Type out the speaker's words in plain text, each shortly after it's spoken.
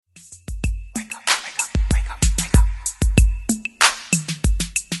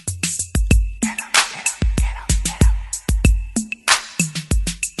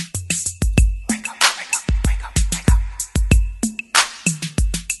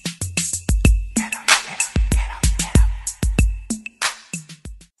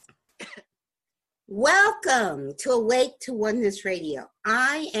Welcome to Awake to Oneness Radio.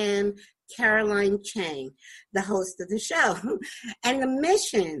 I am Caroline Chang, the host of the show. And the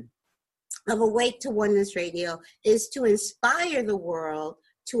mission of Awake to Oneness Radio is to inspire the world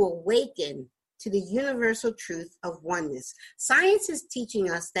to awaken to the universal truth of oneness. Science is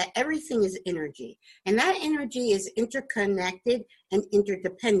teaching us that everything is energy, and that energy is interconnected and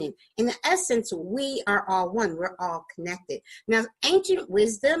interdependent. In essence, we are all one. We're all connected. Now, ancient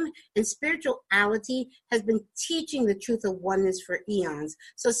wisdom and spirituality has been teaching the truth of oneness for eons.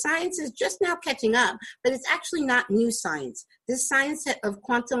 So science is just now catching up, but it's actually not new science. This science of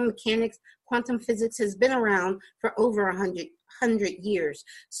quantum mechanics, quantum physics has been around for over 100 years.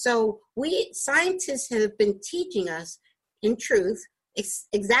 So we scientists have been teaching us, in truth,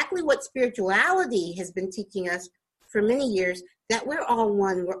 exactly what spirituality has been teaching us for many years, that we're all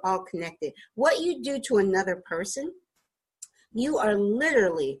one, we're all connected. What you do to another person, you are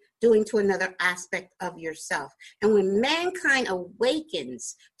literally doing to another aspect of yourself. And when mankind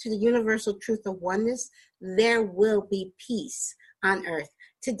awakens to the universal truth of oneness, there will be peace on earth.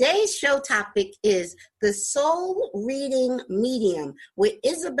 Today's show topic is the Soul Reading Medium with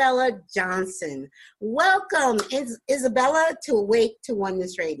Isabella Johnson. Welcome, Isabella, to Awake to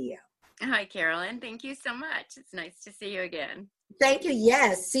Oneness Radio. Hi, Carolyn. Thank you so much. It's nice to see you again. Thank you.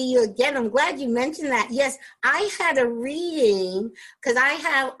 Yes, see you again. I'm glad you mentioned that. Yes, I had a reading because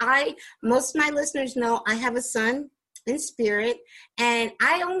most of my listeners know I have a son in spirit, and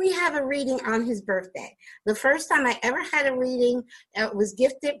I only have a reading on his birthday. The first time I ever had a reading was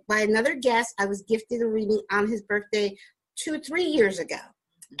gifted by another guest. I was gifted a reading on his birthday 3 years ago.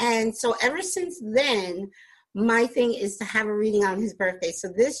 And so ever since then, my thing is to have a reading on his birthday. So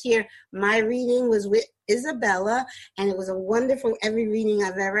this year, my reading was with Isabella, and it was a wonderful, every reading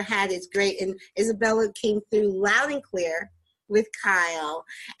I've ever had is great. And Isabella came through loud and clear with Kyle.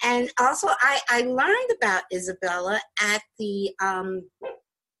 And also I learned about Isabella at it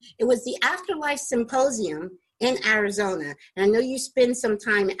was the Afterlife Symposium in Arizona. And I know you spend some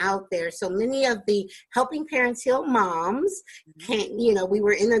time out there. So many of the Helping Parents Heal moms, we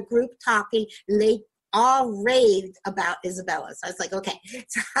were in a group talking, and they all raved about Isabella. So I was like, okay,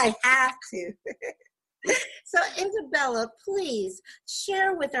 so I have to. So Isabella, please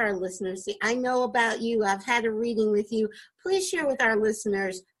share with our listeners. See, I know about you. I've had a reading with you. Please share with our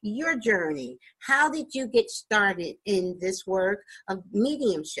listeners your journey. How did you get started in this work of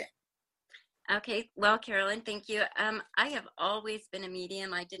mediumship? Okay. Well, Carolyn, thank you. I have always been a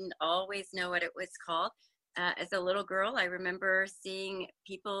medium. I didn't always know what it was called. As a little girl, I remember seeing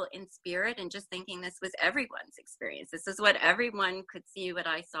people in spirit and just thinking this was everyone's experience. This is what everyone could see, what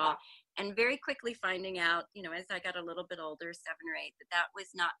I saw. And very quickly finding out, as I got a little bit older, 7 or 8, that was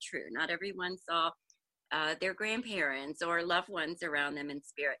not true. Not everyone saw their grandparents or loved ones around them in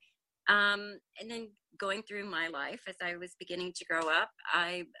spirit. And then going through my life, as I was beginning to grow up,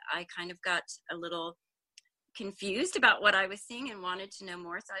 I kind of got a little confused about what I was seeing and wanted to know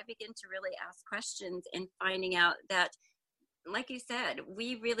more. So I began to really ask questions and finding out that, like you said,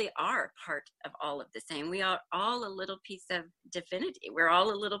 we really are part of all of the same. We are all a little piece of divinity. We're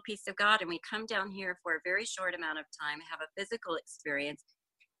all a little piece of God, and we come down here for a very short amount of time, have a physical experience.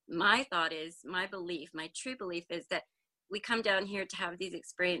 My thought is, my belief, my true belief is that we come down here to have these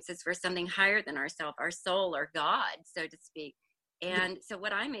experiences for something higher than ourselves, our soul or God, so to speak. And so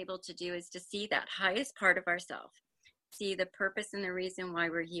what I'm able to do is to see that highest part of ourselves, see the purpose and the reason why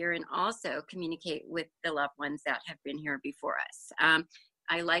we're here, and also communicate with the loved ones that have been here before us.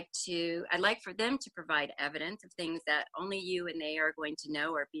 I like for them to provide evidence of things that only you and they are going to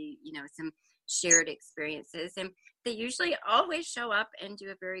know, or be, some shared experiences. And they usually always show up and do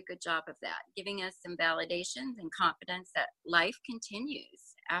a very good job of that, giving us some validations and confidence that life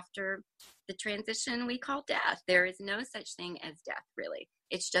continues after the transition we call death. There is no such thing as death, really.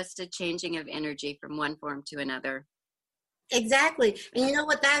 It's just a changing of energy from one form to another. Exactly. And you know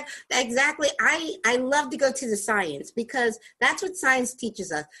what, exactly, I love to go to the science, because that's what science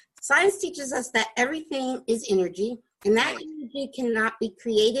teaches us. Science teaches us that everything is energy, and that energy cannot be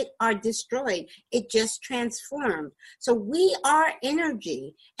created or destroyed. It just transformed. So we are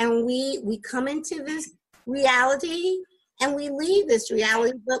energy, and we come into this reality and we leave this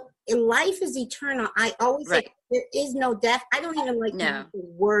reality, but life is eternal. I always say there is no death. I don't even like to use the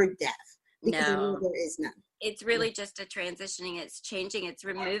word death, because I know there is none. It's really just a transitioning. It's changing. It's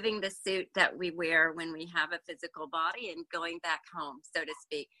removing the suit that we wear when we have a physical body and going back home, so to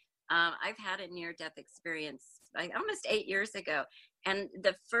speak. I've had a near-death experience almost 8 years ago. And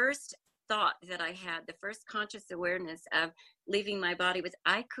the first thought that I had, the first conscious awareness of leaving my body, was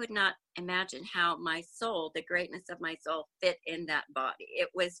I could not imagine how my soul, the greatness of my soul, fit in that body. It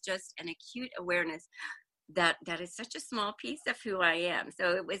was just an acute awareness that is such a small piece of who I am.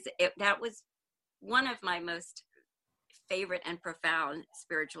 So that was one of my most favorite and profound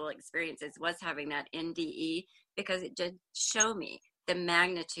spiritual experiences, was having that NDE, because it did show me the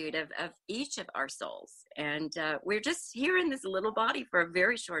magnitude of each of our souls. And we're just here in this little body for a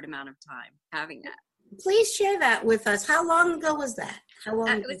very short amount of time having that. Please share that with us. How long ago was that? How long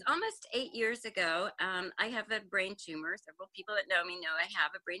It was almost 8 years ago. I have a brain tumor. Several people that know me know I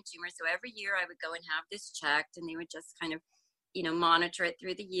have a brain tumor. So every year I would go and have this checked, and they would just kind of, monitor it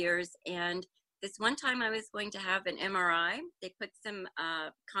through the years. And this one time I was going to have an MRI. They put some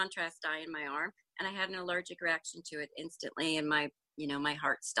contrast dye in my arm, and I had an allergic reaction to it instantly, and my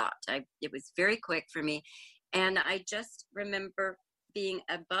heart stopped. It was very quick for me. And I just remember being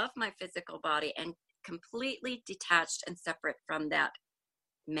above my physical body and completely detached and separate from that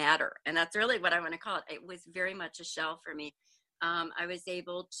matter. And that's really what I want to call it. It was very much a shell for me. I was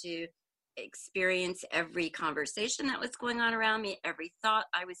able to experience every conversation that was going on around me, every thought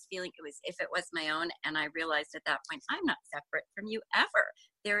I was feeling. It was if it was my own. And I realized at that point, I'm not separate from you ever.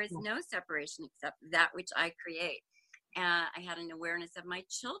 There is no separation except that which I create. I had an awareness of my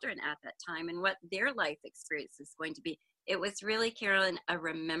children at that time and what their life experience is going to be. It was really, Carolyn, a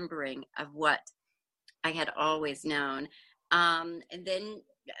remembering of what I had always known. And then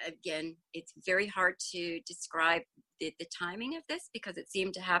again, it's very hard to describe the timing of this because it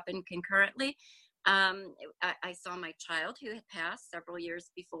seemed to happen concurrently. I saw my child who had passed several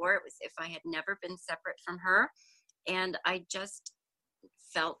years before. It was if I had never been separate from her. And I just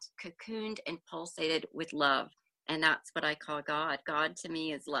felt cocooned and pulsated with love. And that's what I call God. God to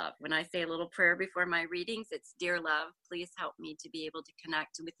me is love. When I say a little prayer before my readings, it's dear love, please help me to be able to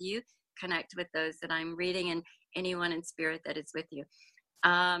connect with you, connect with those that I'm reading, and anyone in spirit that is with you.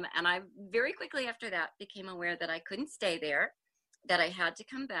 And I very quickly after that became aware that I couldn't stay there, that I had to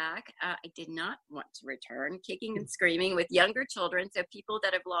come back. I did not want to return kicking and screaming with younger children. So people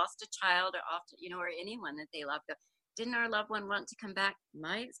that have lost a child or often, or anyone that they love, didn't our loved one want to come back?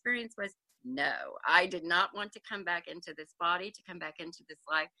 My experience was no, I did not want to come back into this body, to come back into this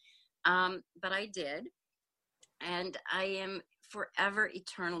life. But I did. And I am forever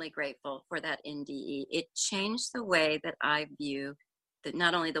eternally grateful for that NDE. It changed the way that I view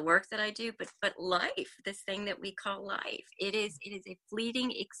not only the work that I do, but life, this thing that we call life. It is a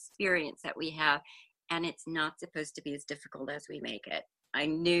fleeting experience that we have, and it's not supposed to be as difficult as we make it. I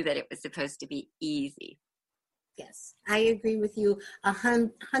knew that it was supposed to be easy. Yes, I agree with you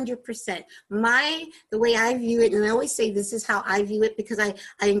 100%. The way I view it, and I always say this is how I view it, because I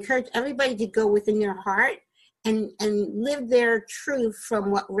encourage everybody to go within their heart and live their truth from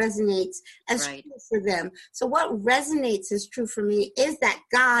what resonates as true for them. So what resonates as true for me is that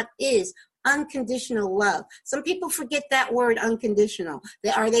God is unconditional love. Some people forget that word unconditional.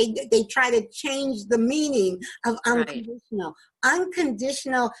 They try to change the meaning of unconditional.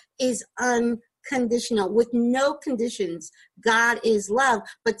 Unconditional is unconditional, with no conditions. God is love,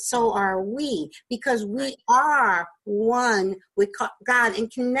 but so are we, because we are one with God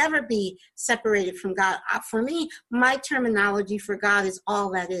and can never be separated from God. For me, my terminology for God is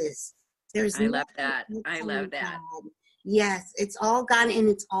all that is. I love that. I love that. God. Yes, it's all God and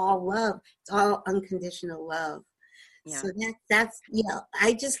it's all love. It's all unconditional love. Yeah. So that's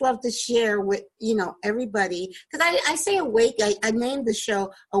I just love to share with everybody, because I say awake. I named the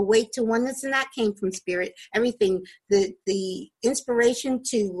show Awake to Oneness, and that came from spirit. Everything, the inspiration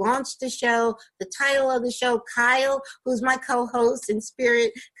to launch the show, the title of the show. Kyle, who's my co-host in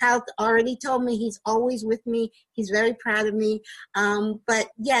spirit, Kyle already told me he's always with me. He's very proud of me. But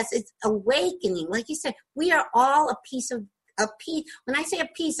yes, it's awakening. Like you said, we are all a piece. When I say a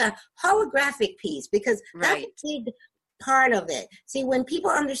piece, a holographic piece, because that's a big part of it. See, when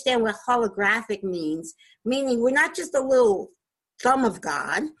people understand what holographic means, meaning we're not just a little thumb of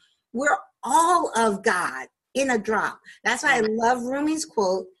God, we're all of God in a drop. That's why I love Rumi's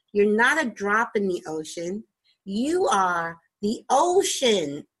quote, "You're not a drop in the ocean, you are the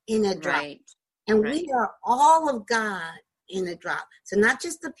ocean in a drop." And we are all of God in a drop. So not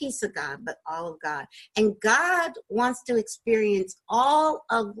just a piece of God, but all of God. And God wants to experience all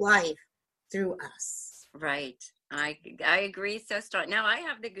of life through us. Right. I agree so strong. Now I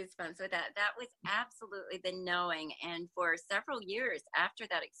have the goosebumps with that. That was absolutely the knowing. And for several years after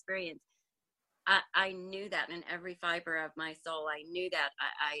that experience, I knew that in every fiber of my soul. I knew that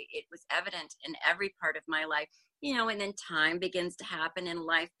it was evident in every part of my life, and then time begins to happen and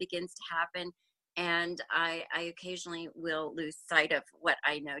life begins to happen. And I occasionally will lose sight of what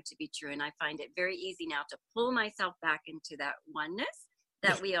I know to be true. And I find it very easy now to pull myself back into that oneness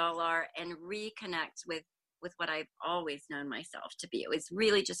that we all are and reconnect with what I've always known myself to be. It was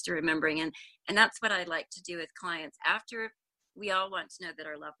really just a remembering. And that's what I like to do with clients. After we all want to know that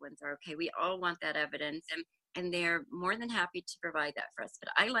our loved ones are okay. We all want that evidence. And they're more than happy to provide that for us.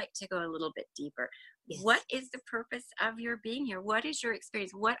 But I like to go a little bit deeper. Yes. What is the purpose of your being here? What is your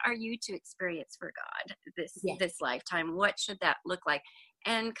experience? What are you to experience for God this lifetime? What should that look like?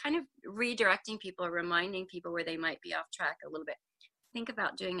 And kind of redirecting people or reminding people where they might be off track a little bit. Think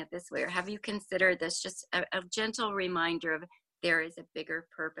about doing it this way. Or have you considered this just a gentle reminder of there is a bigger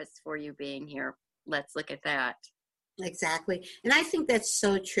purpose for you being here? Let's look at that. Exactly. And I think that's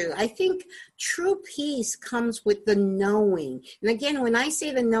so true. I think true peace comes with the knowing. And again, when I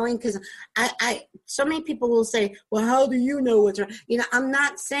say the knowing, because I so many people will say, well, how do you know what's right? You know, I'm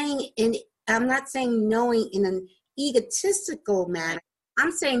not saying knowing in an egotistical manner.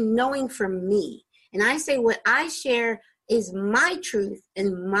 I'm saying knowing for me. And I say what I share is my truth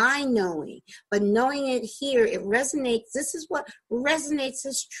and my knowing, but knowing it here, it resonates. This is what resonates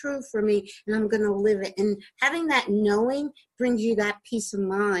as true for me, and I'm going to live it. And having that knowing brings you that peace of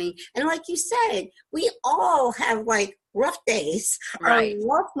mind. And like you said, we all have like rough days or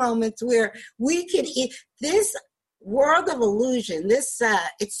rough moments where we can eat this world of illusion. It's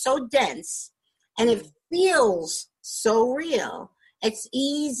so dense and it feels so real. It's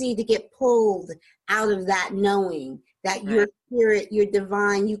easy to get pulled out of that knowing that your spirit, you're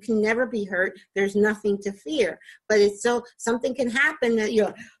divine, you can never be hurt. There's nothing to fear. But it's so something can happen that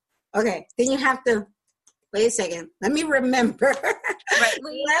you're okay. Then you have to wait a second. Let me remember. Right.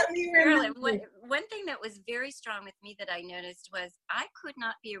 Let me remember. One thing that was very strong with me that I noticed was I could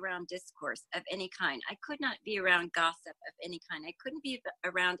not be around discourse of any kind. I could not be around gossip of any kind. I couldn't be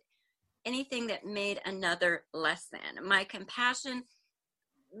around anything that made another less than. My compassion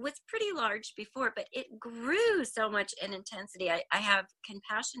was pretty large before, but it grew so much in intensity. I have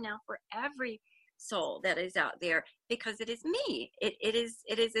compassion now for every soul that is out there because it is me. It is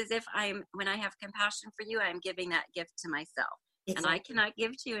as if when I have compassion for you, I'm giving that gift to myself. Exactly. And I cannot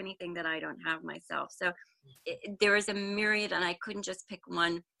give to you anything that I don't have myself. So there is a myriad, and I couldn't just pick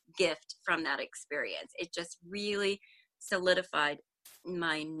one gift from that experience. It just really solidified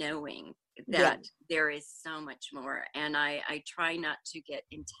my knowing that there is so much more. And I try not to get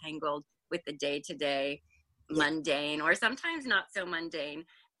entangled with the day-to-day mundane or sometimes not so mundane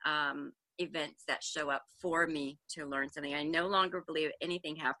events that show up for me to learn something. I no longer believe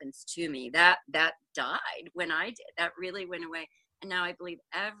anything happens to me. That died when I did. That really went away. And now I believe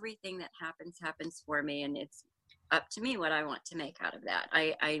everything that happens for me. And it's up to me what I want to make out of that.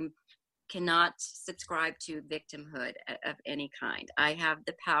 I cannot subscribe to victimhood of any kind. I have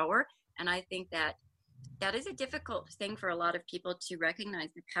the power. And I think that is a difficult thing for a lot of people to recognize,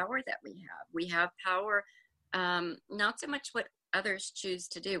 the power that we have. We have power, not so much what others choose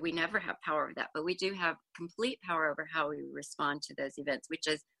to do. We never have power over that, but we do have complete power over how we respond to those events, which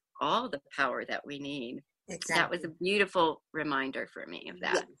is all the power that we need. Exactly. That was a beautiful reminder for me of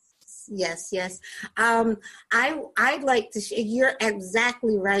that. Yes. I'd like to you're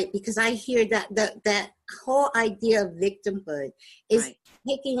exactly right, because I hear that whole idea of victimhood is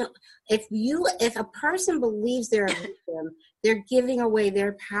taking, if a person believes they're a victim, they're giving away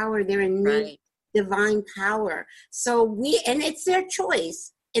their power, their innate divine power. So and it's their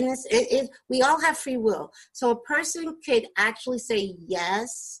choice. In this, we all have free will. So a person could actually say,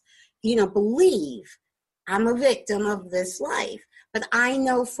 yes, believe I'm a victim of this life. But I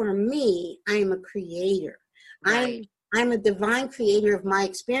know for me, I'm a creator. I'm a divine creator of my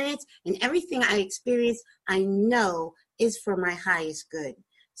experience, and everything I experience, I know is for my highest good.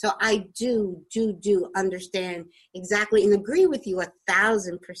 So I do understand exactly and agree with you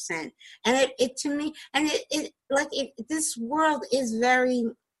 1,000%. And it to me, and this world is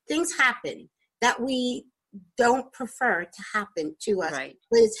things happen that we don't prefer to happen to us. Right.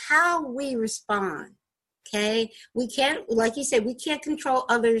 But it's how we respond. Okay, we can't, like you said, we can't control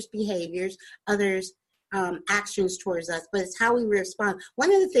others' behaviors, others' actions towards us, but it's how we respond.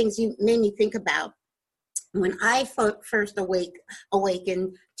 One of the things you made me think about when I first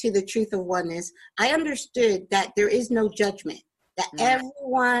awakened to the truth of oneness, I understood that there is no judgment, that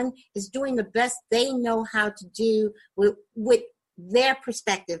everyone is doing the best they know how to do with their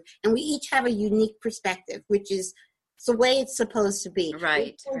perspective, and we each have a unique perspective, which is the way it's supposed to be.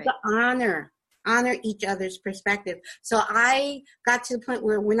 Right. To honor each other's perspective. So I got to the point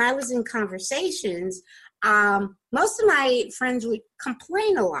where when I was in conversations, most of my friends would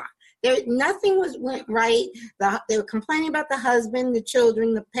complain a lot. Nothing went right. They were complaining about the husband, the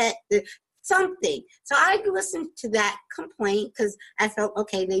children, the pet, the something. So I listened to that complaint because I felt,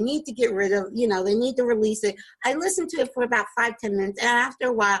 okay, they need to get rid of, they need to release it. I listened to it for about 5-10 minutes. And after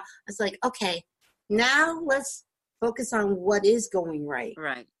a while, I was like, okay, now let's focus on what is going right.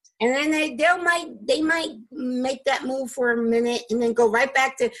 Right. And then they might make that move for a minute and then go right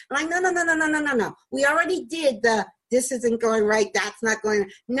back to, I'm like, no. We already did this isn't going right. That's not going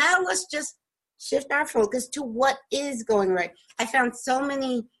right. Now let's just shift our focus to what is going right. I found so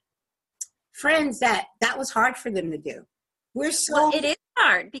many friends that was hard for them to do. It is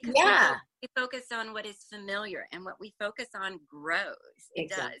hard because we focus on what is familiar, and what we focus on grows. It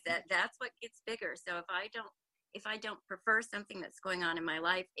does. That's what gets bigger. So if I don't prefer something that's going on in my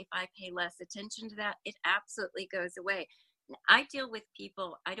life, if I pay less attention to that, it absolutely goes away. I deal with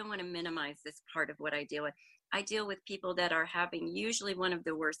people, I don't want to minimize this part of what I deal with. I deal with people that are having usually one of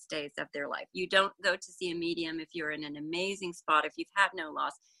the worst days of their life. You don't go to see a medium if you're in an amazing spot, if you've had no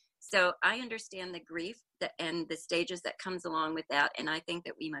loss. So I understand the grief and the stages that comes along with that. And I think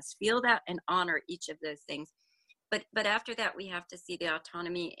that we must feel that and honor each of those things. But after that, we have to see the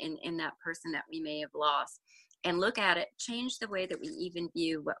autonomy in that person that we may have lost and look at it, change the way that we even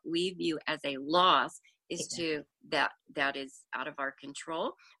view what we view as a loss is to that is out of our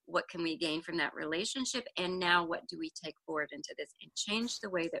control. What can we gain from that relationship? And now what do we take forward into this and change the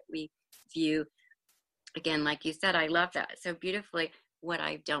way that we view, again, like you said, I love that so beautifully, what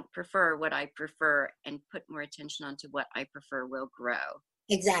I don't prefer, what I prefer, and put more attention onto what I prefer will grow.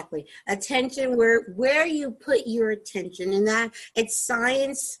 Exactly. Attention, where you put your attention, and that it's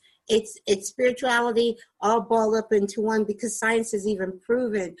science, it's spirituality, all balled up into one, because science has even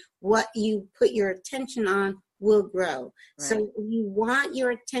proven what you put your attention on will grow. Right. So you want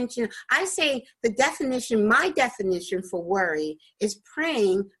your attention. I say my definition for worry is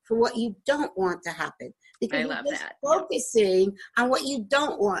praying for what you don't want to happen. Because you're just focusing on what you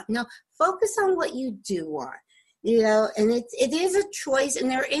don't want. No, focus on what you do want. And it is a choice, and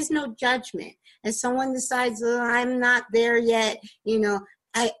there is no judgment. If someone decides, I'm not there yet,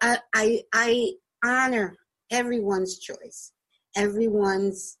 I honor everyone's choice,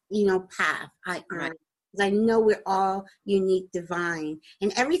 everyone's, path. I honor. Right. I know we're all unique, divine,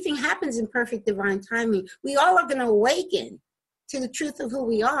 and everything happens in perfect divine timing. We all are going to awaken to the truth of who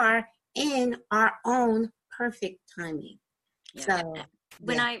we are in our own perfect timing. Yeah. So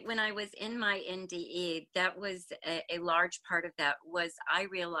when I was in my NDE, that was a large part of that was I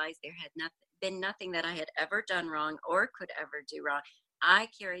realized there had been nothing that I had ever done wrong or could ever do wrong. I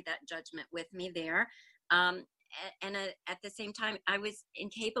carried that judgment with me there. And at the same time, I was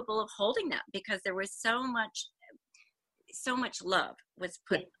incapable of holding that because there was so much love was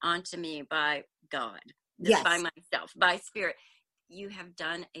put onto me by God, by myself, by spirit. You have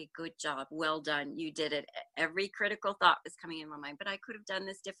done a good job. Well done. You did it. Every critical thought was coming in my mind, but I could have done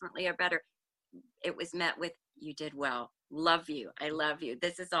this differently or better. It was met with, you did well. Love you. I love you.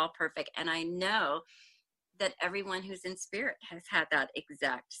 This is all perfect. And I know that everyone who's in spirit has had that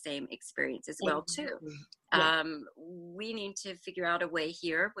exact same experience as well, too. Yeah. We need to figure out a way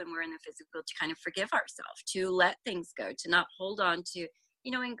here when we're in the physical to kind of forgive ourselves, to let things go, to not hold on to,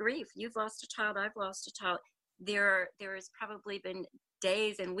 in grief. You've lost a child. I've lost a child. There has probably been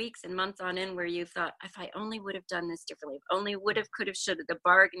days and weeks and months on end where you thought, if I only would have done this differently, if only would have, could have, should have, the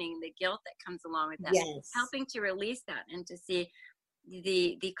bargaining, the guilt that comes along with that, helping to release that and to see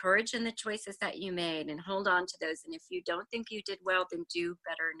the courage and the choices that you made and hold on to those. And if you don't think you did well, then do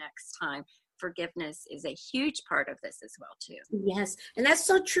better next time. Forgiveness is a huge part of this as well, too. Yes. And that's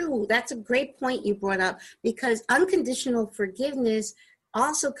so true. That's a great point you brought up, because unconditional forgiveness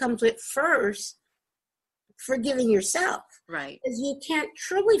also comes with first forgiving yourself. Right. Because you can't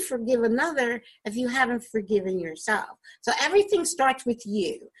truly forgive another if you haven't forgiven yourself. So everything starts with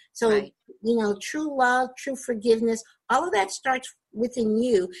you. So, true love, true forgiveness, all of that starts within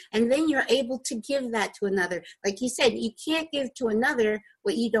you. And then you're able to give that to another. Like you said, you can't give to another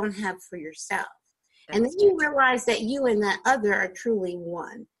what you don't have for yourself. And then you realize that you and that other are truly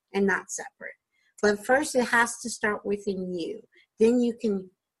one and not separate. But first it has to start within you. Then you can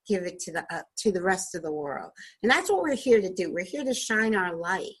give it to the rest of the world. And that's what we're here to do. We're here to shine our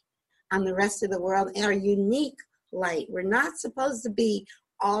light on the rest of the world, our unique light. We're not supposed to be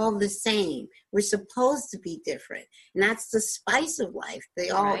all the same. We're supposed to be different. And that's the spice of life.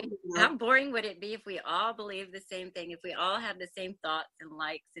 How boring would it be if we all believed the same thing, if we all had the same thoughts and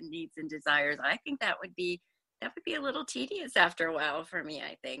likes and needs and desires? I think that would be a little tedious after a while for me,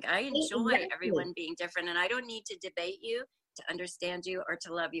 I think. I enjoy everyone being different, and I don't need to debate you to understand you or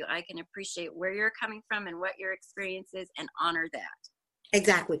to love you. I can appreciate where you're coming from and what your experience is and honor that.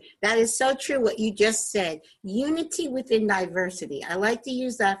 Exactly. That is so true what you just said. Unity within diversity. I like to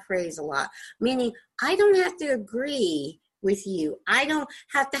use that phrase a lot, meaning I don't have to agree with you. I don't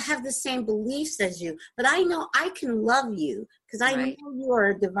have to have the same beliefs as you, but I know I can love you because I know Right. you are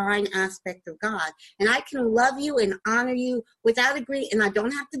a divine aspect of God. And I can love you and honor you without agree. And I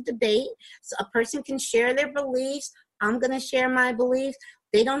don't have to debate. So a person can share their beliefs. I'm going to share my beliefs.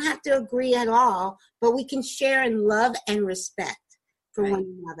 They don't have to agree at all, but we can share in love and respect for Right.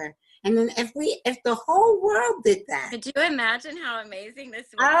 one another. And then if the whole world did that, Could you imagine how amazing this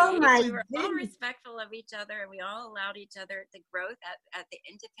would oh be if my we were all goodness. respectful of each other and we all allowed each other the growth at the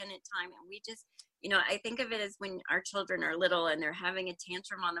independent time? And we just, I think of it as when our children are little and they're having a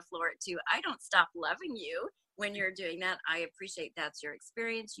tantrum on the floor too. I don't stop loving you when you're doing that. I appreciate that's your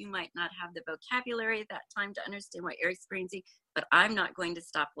experience. You might not have the vocabulary at that time to understand what you're experiencing, but I'm not going to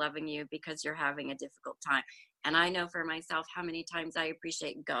stop loving you because you're having a difficult time. And I know for myself how many times I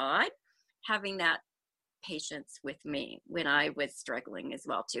appreciate God having that patience with me when I was struggling as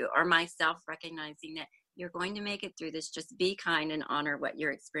well too, or myself recognizing that you're going to make it through this. Just be kind and honor what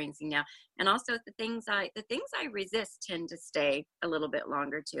you're experiencing now. And also the things I resist tend to stay a little bit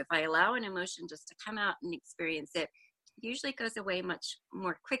longer too. If I allow an emotion just to come out and experience it, it usually goes away much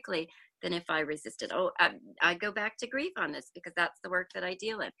more quickly than if I resist it. I go back to grief on this because that's the work that I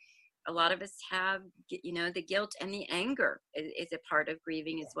deal in. A lot of us have, the guilt and the anger is a part of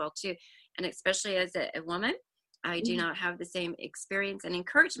grieving as well too. And especially as a woman, I do not have the same experience and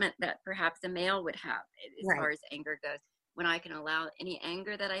encouragement that perhaps a male would have as Right. far as anger goes. When I can allow any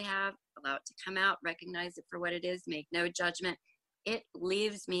anger that I have, allow it to come out, recognize it for what it is, make no judgment, it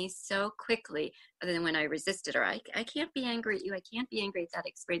leaves me so quickly. Other than when I resist it, or I can't be angry at you, I can't be angry at that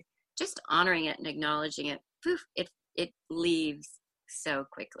experience. Just honoring it and acknowledging it, poof, it leaves so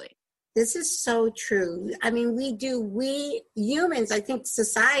quickly. This is so true. I mean, we humans, I think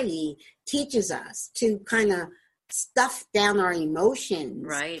society teaches us to kind of stuff down our emotions,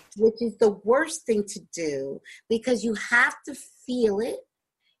 Right. which is the worst thing to do because you have to feel it.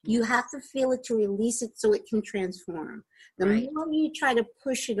 You have to feel it to release it so it can transform. The Right. more you try to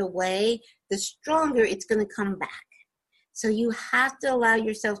push it away, the stronger it's going to come back. So you have to allow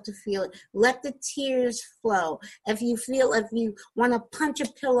yourself to feel it. Let the tears flow. If you want to punch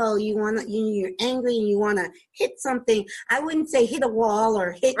a pillow, you're angry and you want to hit something, I wouldn't say hit a wall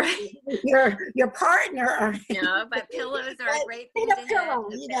or hit Right. your partner. Or No, but pillows are a great thing hit to a hit. pillow.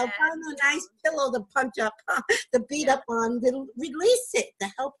 Find a nice pillow to punch up, to beat up on, to release it, to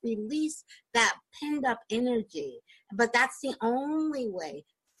help release that pent up energy. But that's the only way.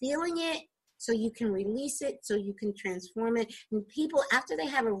 Feeling it, so you can release it, so you can transform it. And people, after they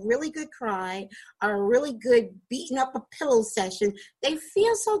have a really good cry or a really good beating up a pillow session, they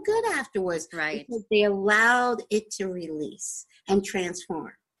feel so good afterwards. Right. Because they allowed it to release and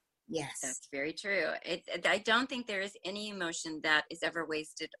transform. Yes. That's very true. I don't think there is any emotion that is ever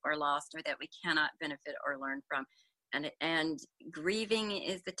wasted or lost or that we cannot benefit or learn from. And grieving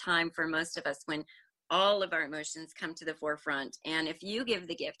is the time for most of us when all of our emotions come to the forefront. And if you give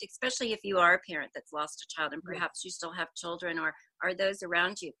the gift, especially if you are a parent that's lost a child and perhaps you still have children or those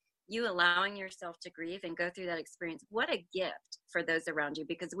around you, you allowing yourself to grieve and go through that experience, what a gift for those around you,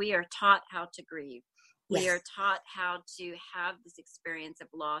 because we are taught how to grieve. We are taught how to have this experience of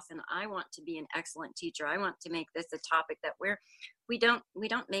loss. And I want to be an excellent teacher. I want to make this a topic that we don't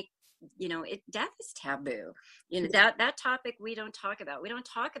make, death is taboo. That topic we don't talk about. We don't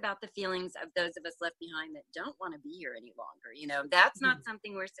talk about the feelings of those of us left behind that don't want to be here any longer. That's not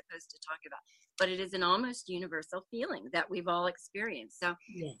something we're supposed to talk about, but it is an almost universal feeling that we've all experienced. So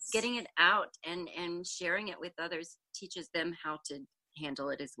getting it out and sharing it with others teaches them how to handle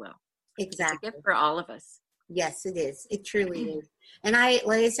it as well. Exactly. It's a gift for all of us. Yes, it is. It truly is. And like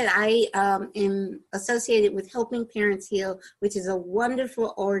I said, I am associated with Helping Parents Heal, which is a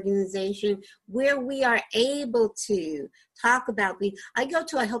wonderful organization where we are able to talk about I go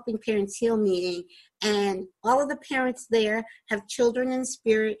to a Helping Parents Heal meeting, and all of the parents there have children in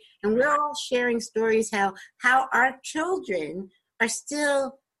spirit, and we're all sharing stories how our children are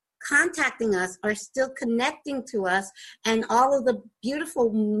still contacting us, are still connecting to us, and all of the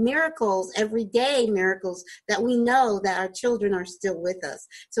beautiful miracles, everyday miracles that we know that our children are still with us.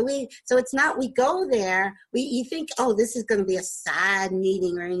 So it's not, we go there, you think, oh, this is going to be a sad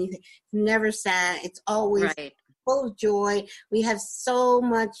meeting or anything. It's never sad. It's always full of joy. We have so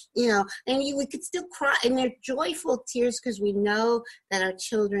much, and we could still cry, and they're joyful tears because we know that our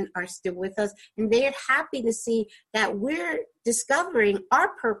children are still with us, and they're happy to see that we're discovering our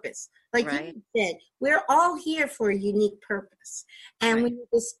purpose. Like you said, we're all here for a unique purpose. And when you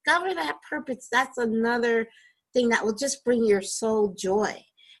discover that purpose, that's another thing that will just bring your soul joy.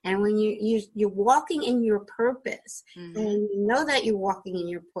 And when you're walking in your purpose, and you know that you're walking in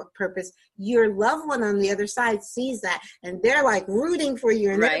your purpose, your loved one on the other side sees that, and they're like rooting for you.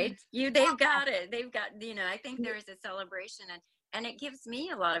 And right. They've got it. They've got, I think there is a celebration, and it gives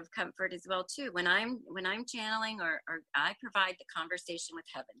me a lot of comfort as well too. When I'm channeling or I provide the conversation with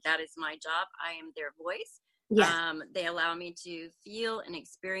heaven. That is my job. I am their voice. Yes. They allow me to feel and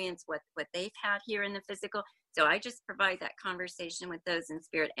experience what they've had here in the physical. So I just provide that conversation with those in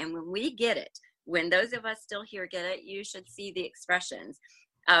spirit. And when we get it, when those of us still here get it, you should see the expressions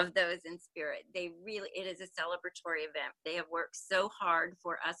of those in spirit. It is a celebratory event. They have worked so hard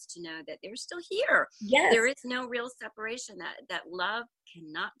for us to know that they're still here. Yes. There is no real separation, that love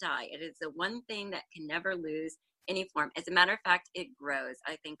cannot die. It is the one thing that can never lose any form. As a matter of fact, it grows.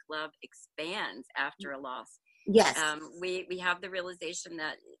 I think love expands after a loss. Yes. We have the realization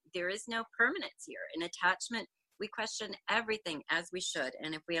that there is no permanence here. In attachment, we question everything, as we should.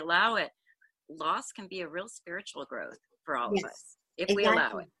 And if we allow it, loss can be a real spiritual growth for all of us, if we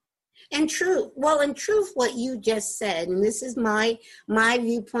allow it. And truth, what you just said, and this is my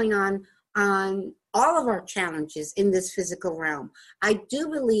viewpoint on all of our challenges in this physical realm. I do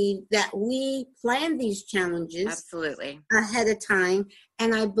believe that we plan these challenges absolutely ahead of time,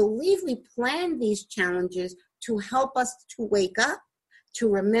 and I believe we plan these challenges to help us to wake up, to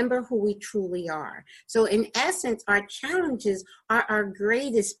remember who we truly are. So in essence, our challenges are our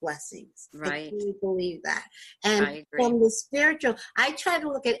greatest blessings. Right. I really believe that. And from the spiritual, I try to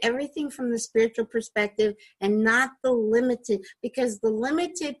look at everything from the spiritual perspective and not the limited, because the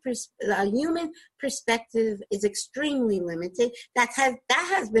limited human perspective is extremely limited. That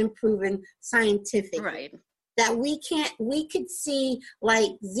has been proven scientifically. Right. That we could see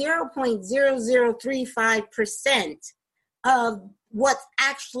like 0.0035% of what's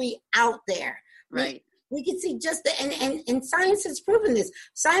actually out there. Right. We could see just and science has proven this.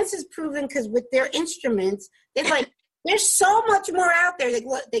 Science has proven, because with their instruments, they're like, there's so much more out there.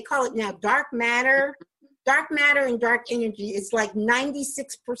 They call it now dark matter. Dark matter and dark energy. It's like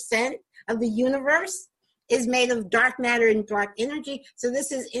 96% of the universe is made of dark matter and dark energy. So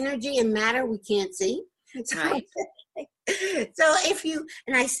this is energy and matter we can't see. Right. So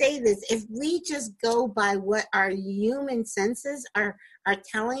and I say this, if we just go by what our human senses are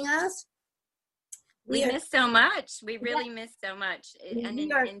telling us, we miss so much. We really miss so much.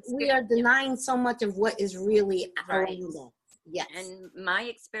 We are denying so much of what is really right. around us. Yes. And my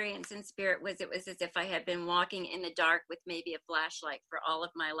experience in spirit it was as if I had been walking in the dark with maybe a flashlight for all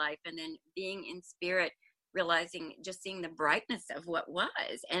of my life, and then being in spirit, realizing, just seeing the brightness of what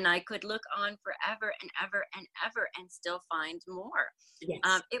was, and I could look on forever and ever and ever and still find more. Yes.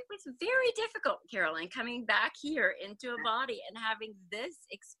 It was very difficult, Carolyn, coming back here into a body and having this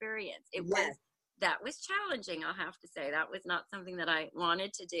experience. That was challenging, I'll have to say. That was not something that I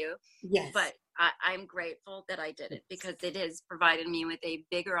wanted to do. Yes. But I'm grateful that I did it, because it has provided me with a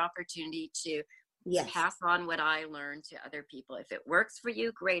bigger opportunity to pass on what I learned to other people. If it works for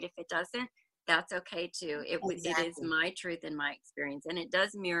you, great. If it doesn't, that's okay too. It is my truth and my experience, and it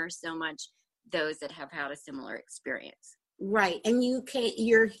does mirror so much those that have had a similar experience. Right, and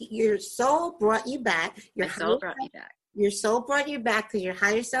your soul brought you back. Your soul brought you back because your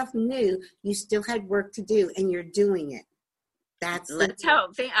higher self knew you still had work to do, and you're doing it. Let's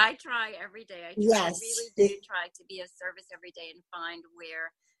hope. I try every day. I really do try to be of service every day and find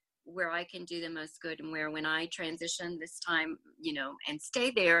where I can do the most good, and where, when I transition this time, and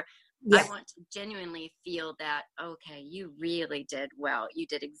stay there. Yes. I want to genuinely feel that, okay, you really did well. You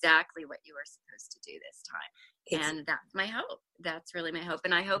did exactly what you were supposed to do this time. And that's my hope. That's really my hope.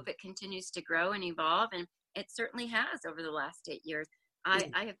 And I hope it continues to grow and evolve. And it certainly has over the last 8 years. I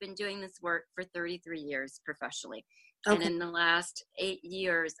have been doing this work for 33 years professionally. Okay. And in the last 8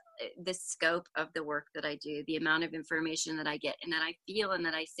 years, the scope of the work that I do, the amount of information that I get and that I feel and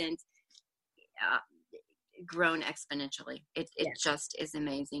that I sense, grown exponentially. It just is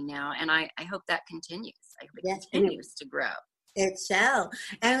amazing now, and I hope that continues. I hope it continues to grow. It shall.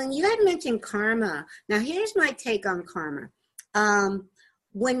 And you had mentioned karma. Now here's my take on karma.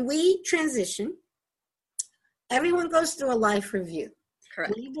 When we transition, everyone goes through a life review.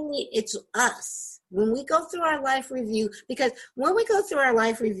 Correct. We believe it's us. When we go through our life review, because when we go through our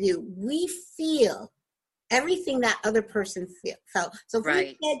life review, we feel everything that other person felt. So if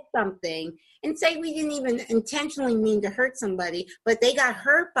we said something, and say we didn't even intentionally mean to hurt somebody, but they got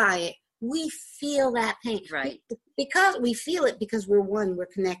hurt by it, we feel that pain. Right. Because we feel it, because we're one, we're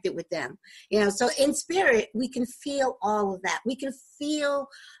connected with them. So in spirit, we can feel all of that. We can feel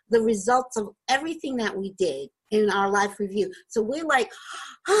the results of everything that we did in our life review. So we're like,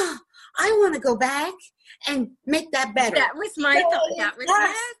 I want to go back and make that better. That was my thought. Yes.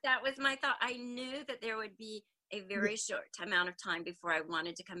 That was my thought. I knew that there would be a very short amount of time before I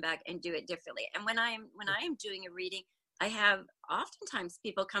wanted to come back and do it differently. And when I am doing a reading, I have oftentimes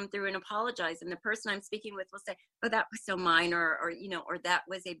people come through and apologize, and the person I'm speaking with will say, "Oh, that was so minor," or or that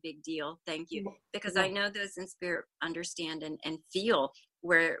was a big deal. Thank you, because I know those in spirit understand and feel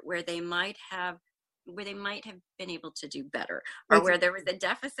where they might have been able to do better, or where there was a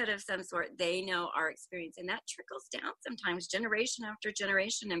deficit of some sort. They know our experience, and that trickles down sometimes generation after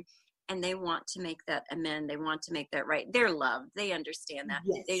generation, and they want to make that amend. They want to make that right. They're loved. They understand that.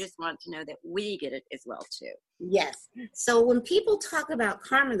 Yes. They just want to know that we get it as well too. Yes. So when people talk about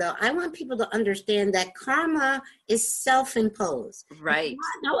karma, though, I want people to understand that karma is self-imposed. Right.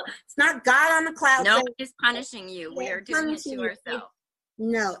 It's not God on the cloud. No one is punishing you. We are doing it to ourselves.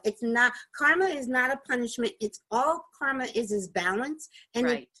 No, it's not. Karma is not a punishment. It's all karma is balance.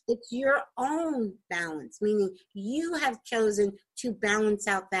 And it's your own balance, meaning you have chosen to balance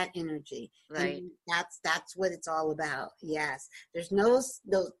out that energy. Right. And that's what it's all about. Yes. There's no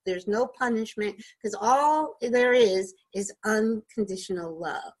punishment, because all there is unconditional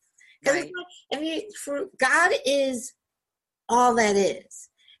love. Right. For God is all that is.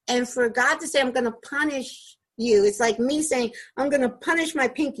 And for God to say, I'm going to punish you, it's like me saying, I'm going to punish my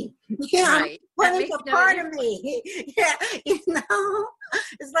pinky. Yeah, right. Punish a part of me. Yeah,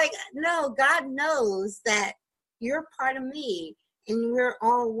 it's like, no, God knows that you're part of me and we're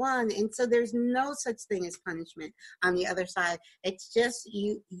all one. And so there's no such thing as punishment on the other side. It's just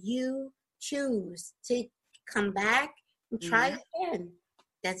you choose to come back and try again.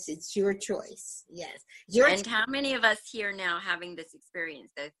 It's your choice. Yes. How many of us here now having this experience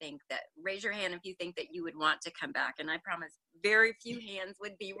that think that, raise your hand if you think that you would want to come back. And I promise very few hands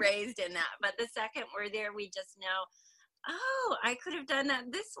would be raised in that. But the second we're there, we just know, oh, I could have done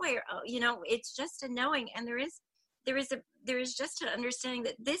that this way. Or, it's just a knowing. And there is just an understanding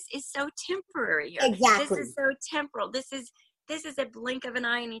that this is so temporary here. Exactly. This is so temporal. This is a blink of an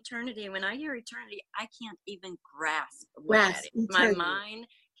eye in eternity. When I hear eternity, I can't even grasp that. My mind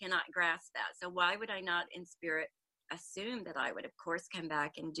cannot grasp that. So why would I not in spirit assume that I would, of course, come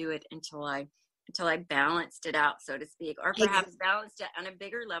back and do it until I balanced it out, so to speak, or perhaps balanced it on a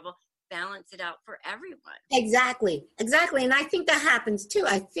bigger level, balance it out for everyone. Exactly. And I think that happens too.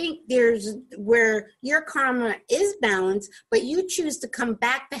 I think there's where your karma is balanced, but you choose to come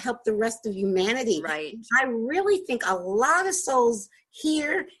back to help the rest of humanity. Right. I really think a lot of souls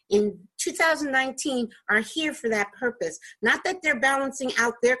here in 2019 are here for that purpose. Not that they're balancing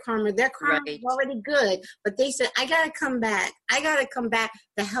out their karma. Their karma is already good, but they said, I got to come back. I got to come back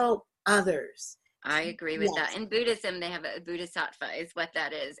to help others. I agree with that. In Buddhism, they have a bodhisattva is what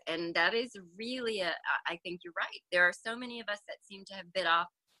that is. And that is really I think you're right. There are so many of us that seem to have bit off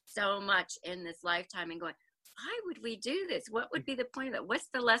so much in this lifetime and going, why would we do this? What would be the point of that? What's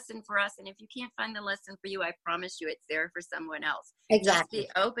the lesson for us? And if you can't find the lesson for you, I promise you it's there for someone else. Exactly.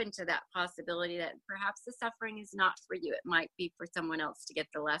 Just be open to that possibility that perhaps the suffering is not for you. It might be for someone else to get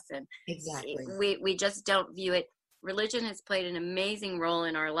the lesson. Exactly. We just don't view it. Religion has played an amazing role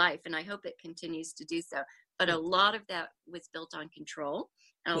in our life, and I hope it continues to do so. But a lot of that was built on control,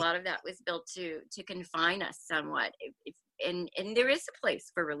 and a lot of that was built to confine us somewhat. And there is a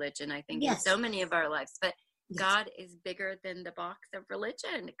place for religion, I think, in so many of our lives. But God is bigger than the box of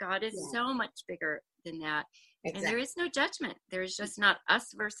religion. God is so much bigger than that. Exactly. And there is no judgment. There's just not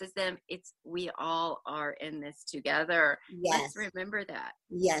us versus them. It's we all are in this together. Yes. Let's remember that.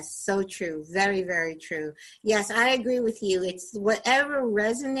 Yes, so true. Very, very true. Yes, I agree with you. It's whatever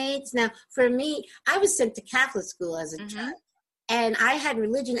resonates. Now, for me, I was sent to Catholic school as a child. And I had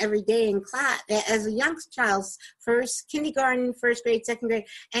religion every day in class as a young child, first kindergarten, first grade, second grade,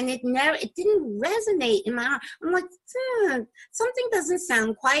 and it didn't resonate in my heart. I'm like, something doesn't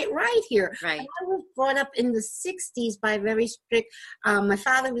sound quite right here. Right. And I was brought up in the 60s by very strict, my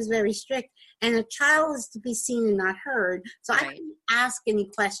father was very strict, and a child is to be seen and not heard. So I couldn't ask any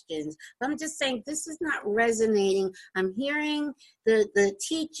questions. But I'm just saying, this is not resonating. I'm hearing the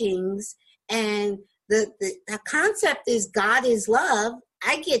teachings, and the concept is God is love.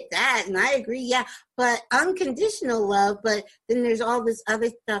 I get that, and I agree, but unconditional love, but then there's all this other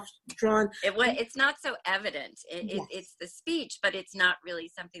stuff drawn. It's not so evident. It's the speech, but it's not really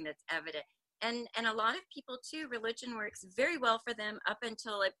something that's evident. And a lot of people, too, religion works very well for them up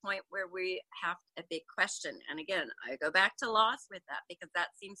until a point where we have a big question. And again, I go back to loss with that, because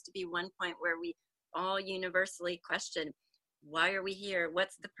that seems to be one point where we all universally question, why are we here?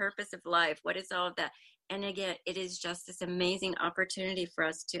 What's the purpose of life? What is all of that? And again, it is just this amazing opportunity for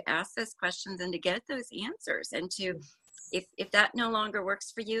us to ask those questions and to get those answers and to If that no longer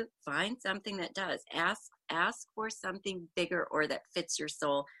works for you, find something that does. Ask for something bigger or that fits your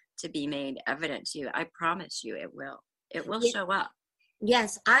soul to be made evident to you. I promise you it will. It will Yeah. show up.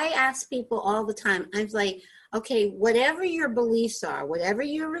 Yes, I ask people all the time. I'm like, okay, whatever your beliefs are, whatever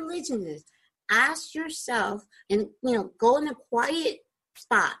your religion is, ask yourself and, go in a quiet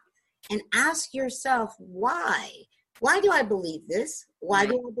spot and ask yourself, why? Why do I believe this? Why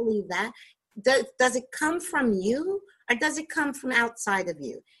do I believe that? Does it come from you or does it come from outside of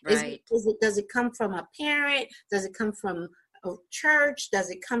you? Right. Does it come from a parent? Does it come from a church? Does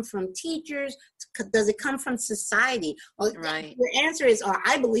it come from teachers? Does it come from society? Well, Right. your answer is, oh,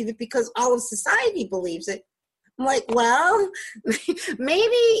 I believe it because all of society believes it. I'm like, well,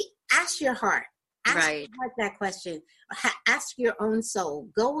 maybe ask your heart. Ask Right. your heart that question. Ask your own soul.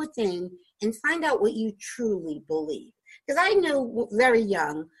 Go within and find out what you truly believe. Because I knew very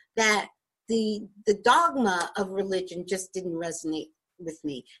young that the dogma of religion just didn't resonate with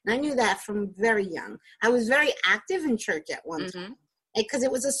me. And I knew that from very young. I was very active in church at one time because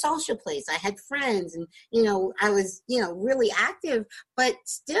it was a social place. I had friends and, I was, really active, but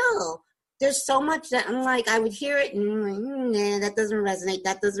still there's so much that I'm like, I would hear it and I'm like, nah, that doesn't resonate.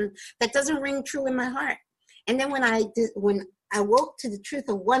 That doesn't ring true in my heart. And then when I woke to the truth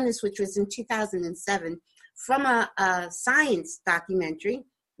of oneness, which was in 2007, from a science documentary,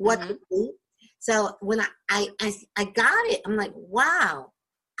 What to Believe. So when I got it, I'm like, wow,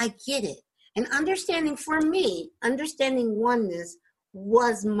 I get it. And understanding oneness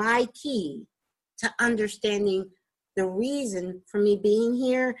was my key to understanding the reason for me being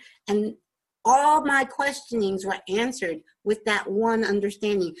here. And all my questionings were answered with that one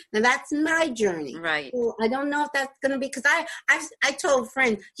understanding. Now that's my journey. Right. So I don't know if that's going to be, because I told a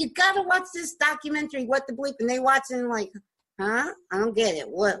friend, you got to watch this documentary, What to Believe, and they watch it and like, huh? I don't get it.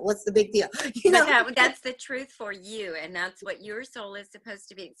 What's the big deal? That's the truth for you, and that's what your soul is supposed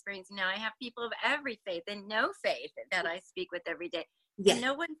to be experiencing. Now, I have people of every faith and no faith that I speak with every day. Yes. And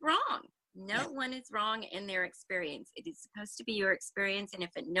no one's wrong. No one is wrong in their experience. It is supposed to be your experience, and if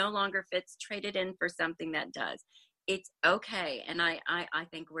it no longer fits, trade it in for something that does. It's okay, and I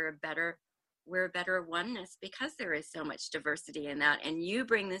think we're a better oneness because there is so much diversity in that. And you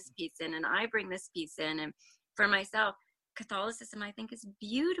bring this piece in, and I bring this piece in, and for myself, Catholicism, I think, is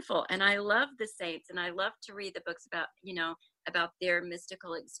beautiful, and I love the saints, and I love to read the books about their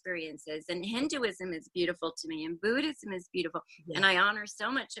mystical experiences. And Hinduism is beautiful to me, and Buddhism is beautiful, and I honor so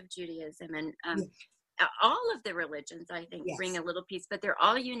much of Judaism, and all of the religions, I think, bring a little piece, but they're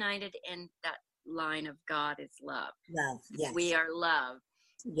all united in that line of God is love. Love, yes. We are love.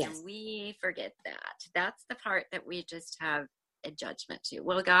 Yes. And we forget that. That's the part that we just have a judgment to.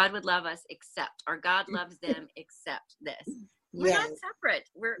 Well, God would love us except, or God loves them except this. We're not separate.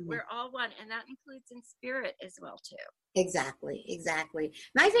 We're all one, and that includes in spirit as well too. Exactly.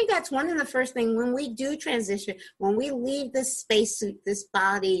 And I think that's one of the first things when we do transition, when we leave this spacesuit, this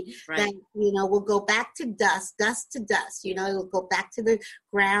body, that, we'll go back to dust to dust, it'll go back to the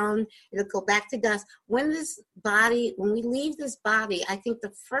ground, it'll go back to dust. When we leave this body, I think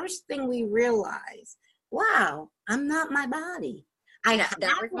the first thing we realize, wow, I'm not my body. That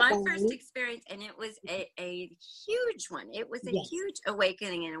was my first experience, and it was a huge one. It was a huge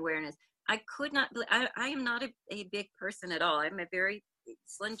awakening and awareness. I could not believe, I am not a big person at all. I'm a very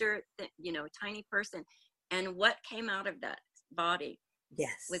slender, tiny person. And what came out of that body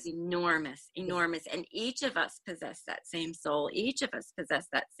was enormous. And each of us possess that same soul. Each of us possess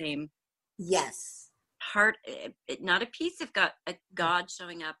that same heart, not a piece of God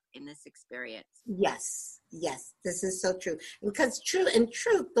showing up in this experience. Yes, this is so true. Because in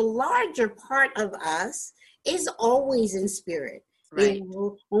truth, the larger part of us is always in spirit. Right.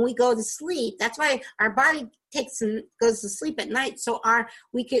 When we go to sleep, that's why our body goes to sleep at night, so our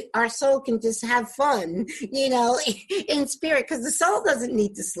soul can just have fun, in spirit, because the soul doesn't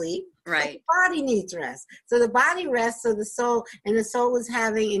need to sleep. Right. The body needs rest. So the body rests, so the soul was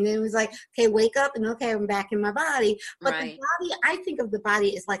having, and then it was like, okay, wake up, and okay, I'm back in my body. But the body, I think of the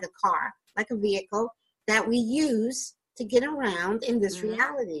body as like a car, like a vehicle that we use to get around in this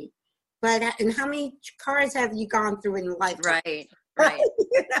reality. But and how many cars have you gone through in life? Right. No,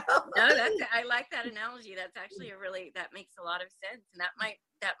 I like that analogy. That's actually that makes a lot of sense, and that might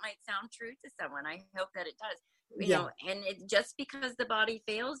sound true to someone. I hope that it does. And just because the body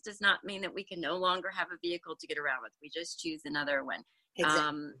fails does not mean that we can no longer have a vehicle to get around with. We just choose another one.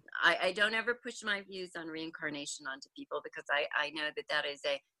 Exactly. I don't ever push my views on reincarnation onto people, because I know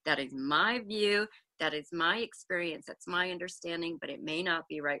that is my view, that is my experience, that's my understanding, but it may not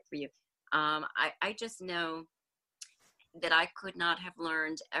be right for you. I just know that I could not have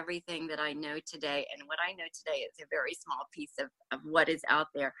learned everything that I know today. And what I know today is a very small piece of what is out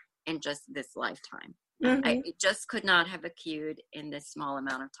there in just this lifetime. Mm-hmm. It just could not have accrued in this small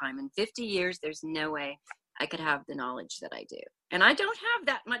amount of time. In 50 years, there's no way I could have the knowledge that I do. And I don't have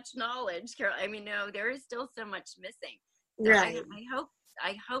that much knowledge, Carol. I mean, no, there is still so much missing. So Right.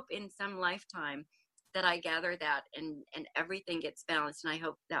 I hope in some lifetime that I gather that and everything gets balanced. And I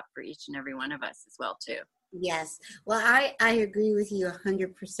hope that for each and every one of us as well, too. Yes. Well, I agree with you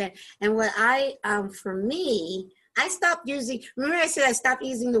 100%. And what for me, I stopped using, remember I said I stopped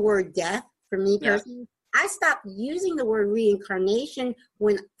using the word death for me personally? I stopped using the word reincarnation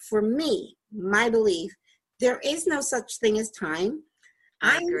when, for me, my belief, there is no such thing as time.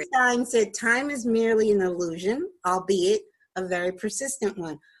 Einstein said time is merely an illusion, albeit a very persistent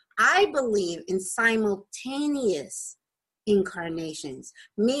one. I believe in simultaneous incarnations,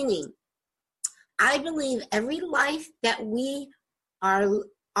 meaning I believe every life that we are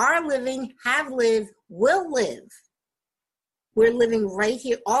living, have lived, will live. We're living right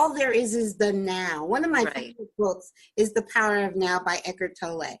here. All there is the now. One of my favorite books is The Power of Now by Eckhart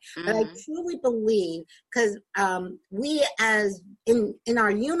Tolle. Mm-hmm. But I truly believe, because we as in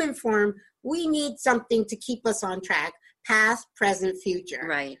our human form, we need something to keep us on track, past, present, future.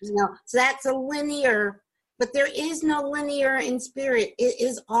 Right. You know, so that's a linear, but there is no linear in spirit. It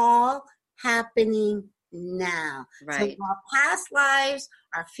is all happening now. Right. So our past lives,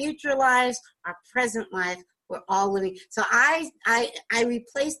 our future lives, our present life, we're all living. So I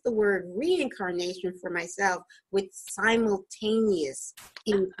replaced the word reincarnation for myself with simultaneous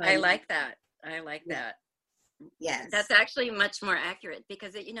incarnation. I like that. That. Yes. That's actually much more accurate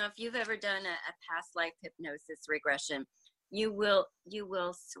because, you know, if you've ever done a past life hypnosis regression, you will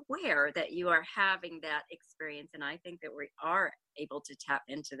swear that you are having that experience. And I think that we are able to tap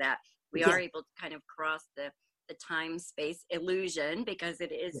into that. We are able to kind of cross the time-space illusion because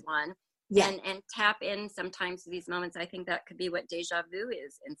it is one. Yeah. And tap in sometimes to these moments. I think that could be what deja vu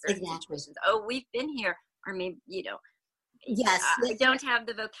is in certain situations. Oh, we've been here, or maybe, you know. Yes. I don't have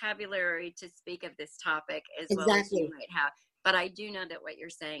the vocabulary to speak of this topic as well as you might have, but I do know that what you're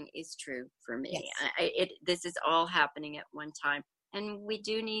saying is true for me. Yes. This is all happening at one time. And we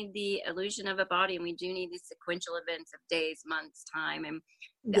do need the illusion of a body, and we do need the sequential events of days, months, time. And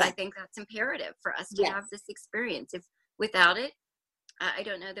I think that's imperative for us to have this experience. If without it, I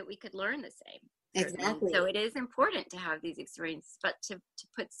don't know that we could learn the same. Exactly. So it is important to have these experiences, but to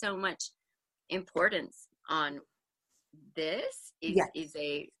put so much importance on this is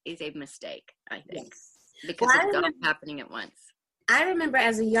a mistake, I think, because it's all happening at once. I remember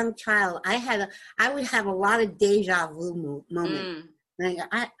as a young child, I would have a lot of deja vu moments.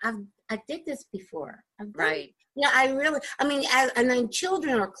 I did this before. Right. Yeah, and then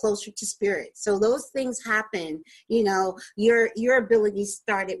children are closer to spirit. So those things happen, you know, your ability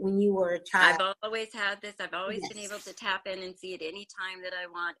started when you were a child. I've always had this. I've always been able to tap in and see at any time that I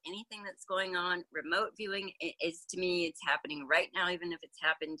want. Anything that's going on, remote viewing is, to me, it's happening right now, even if it's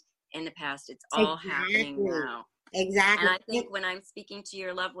happened in the past. It's all happening now. Exactly. And I think when I'm speaking to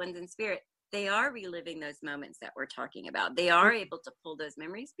your loved ones in spirit, they are reliving those moments that we're talking about. They are able to pull those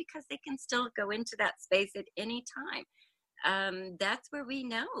memories because they can still go into that space at any time. That's where we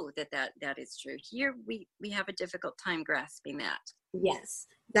know that is true. Here, we have a difficult time grasping that. Yes,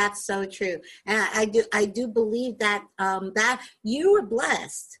 that's so true. And I do believe that that you were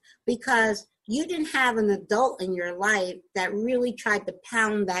blessed because you didn't have an adult in your life that really tried to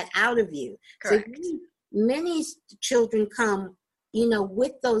pound that out of you. Correct. So many children come, you know,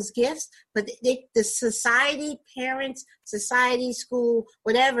 with those gifts, but the society, parents, society, school,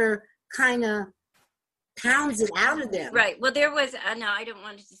 whatever, kind of pounds it out of them. Right. Well, there was, no, I don't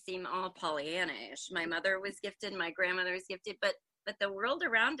want it to seem all Pollyanna-ish. My mother was gifted, my grandmother was gifted, but the world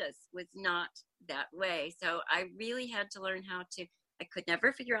around us was not that way. So I really had to learn I could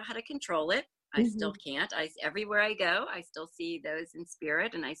never figure out how to control it. I still can't. Everywhere I go, I still see those in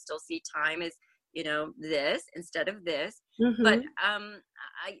spirit, and I still see time as, you know, this instead of this. But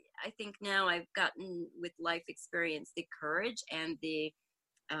I think now I've gotten, with life experience, the courage and the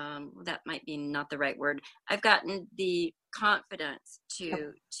that might be not the right word. I've gotten the confidence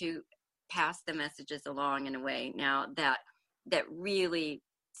to pass the messages along in a way now that really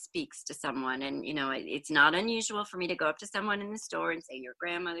speaks to someone. And, you know, it's not unusual for me to go up to someone in the store and say, your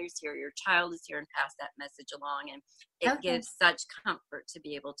grandmother's here, your child is here, and pass that message along. And it gives such comfort to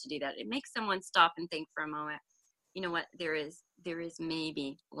be able to do that. It makes someone stop and think for a moment, you know what, there is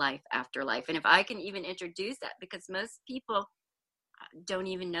maybe life after life. And if I can even introduce that, because most people don't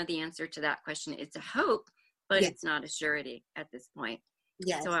even know the answer to that question. It's a hope, but it's not a surety at this point.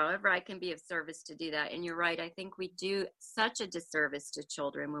 Yes. So however I can be of service to do that. And you're right. I think we do such a disservice to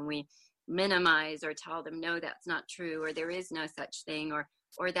children when we minimize or tell them, no, that's not true, or there is no such thing, or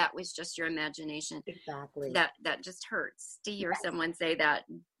that was just your imagination. Exactly. That just hurts to hear someone say that,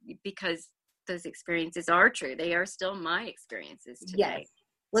 because those experiences are true. They are still my experiences today. Yes.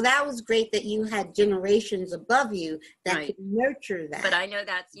 Well, that was great that you had generations above you that could nurture that. But I know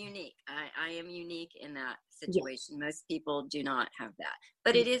that's unique. I am unique in that situation. Yes. Most people do not have that.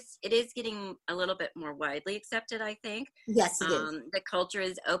 But it is getting a little bit more widely accepted, I think. Yes, it is. The culture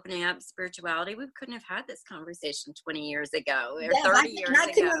is opening up spirituality. We couldn't have had this conversation 20 years ago or yes, 30 years ago.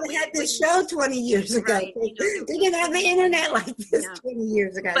 I couldn't have had this show 20 years ago. Right. We didn't have the internet like this 20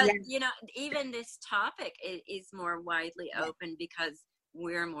 years ago. But, even this topic is more widely open because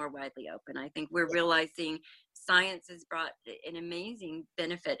we're more widely open. I think we're realizing science has brought an amazing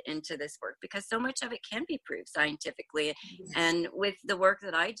benefit into this work, because so much of it can be proved scientifically. Yes. And with the work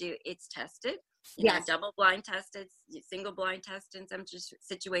that I do, it's tested, double blind tested, single blind test in some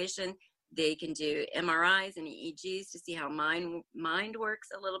situation. They can do MRIs and EEGs to see how mind works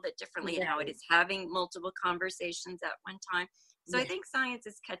a little bit differently and how it is having multiple conversations at one time. So I think science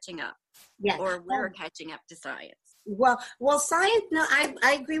is catching up, or we're catching up to science. Well, science. No,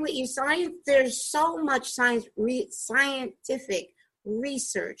 I agree with you. Science. There's so much scientific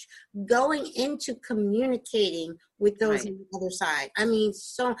research going into communicating with those on the other side. I mean,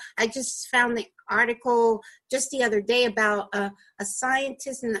 so I just found the article just the other day about a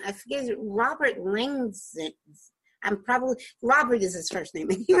scientist, and I forget it, Robert Langdon. Robert is his first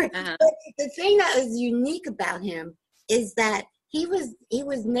name anyway. Uh-huh. But the thing that is unique about him is that he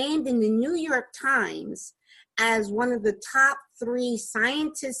was named in the New York Times as one of the top 3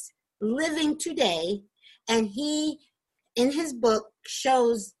 scientists living today, and he, in his book,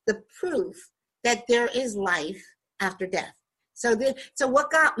 shows the proof that there is life after death. So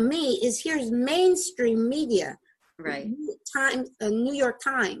what got me is, here's mainstream media, right? New York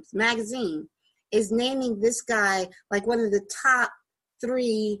Times magazine is naming this guy like one of the top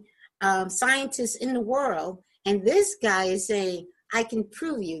 3 scientists in the world, and this guy is saying, I can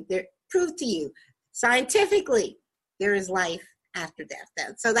prove to you scientifically there is life after death.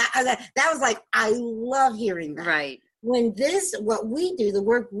 So that was like, I love hearing that. Right. When what we do, the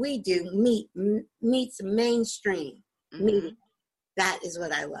work we do meets mainstream media, that is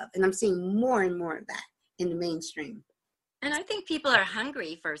what I love. And I'm seeing more and more of that in the mainstream. And I think people are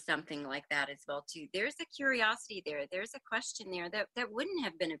hungry for something like that as well, too. There's a curiosity there. There's a question there that wouldn't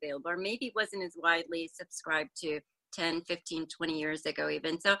have been available, or maybe wasn't as widely subscribed to 10, 15, 20 years ago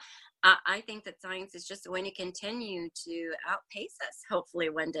even. So I think that science is just going to continue to outpace us,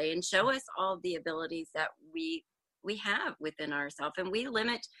 hopefully one day, and show us all the abilities that we have within ourselves. And we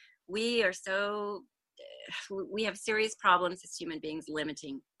have serious problems as human beings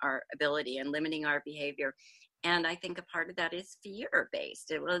limiting our ability and limiting our behavior. And I think a part of that is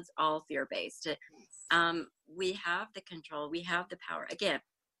fear-based. It was all fear-based. We have the control. We have the power. Again,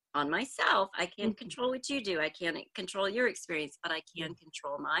 on myself, I can't control what you do. I can't control your experience, but I can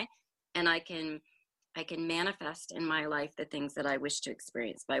control mine. And I can manifest in my life the things that I wish to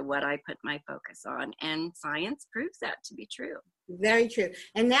experience by what I put my focus on. And science proves that to be true. Very true.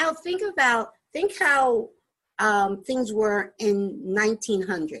 And now think how things were in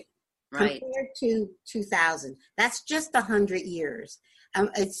 1900. Right. Compared to 2000. That's just 100 years.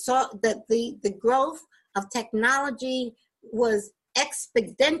 It's so that the growth of technology was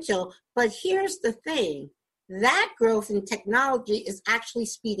exponential, but here's the thing, that growth in technology is actually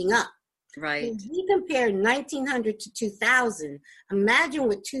speeding up. Right. If we compare 1900 to 2000, imagine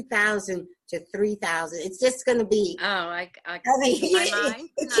what 2000 to 3000. It's just going to be. Oh, I mean,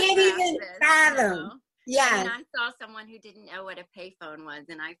 you can't even fathom. You know? Yeah. I mean, I saw someone who didn't know what a payphone was,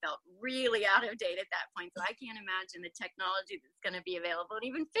 and I felt really out of date at that point. So I can't imagine the technology that's going to be available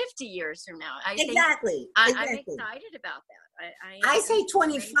even 50 years from now. Exactly. I'm excited about that. I say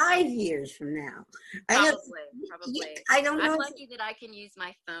 25 years from now. Probably. I don't know. I'm lucky that I can use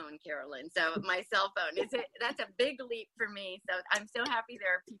my phone, Carolyn. So my cell phone that's a big leap for me. So I'm so happy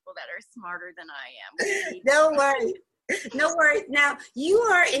there are people that are smarter than I am. No worries. No worries. Now, you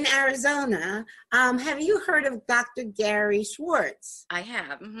are in Arizona. Have you heard of Dr. Gary Schwartz? I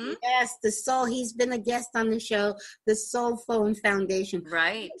have. Mm-hmm. Yes, he's been a guest on the show, the Soul Phone Foundation.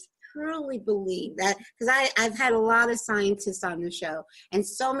 Right. I truly believe that, because I've had a lot of scientists on the show, and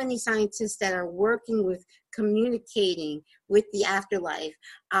so many scientists that are working with communicating with the afterlife.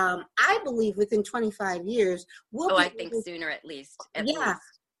 I believe within 25 years, I think sooner at least. At least.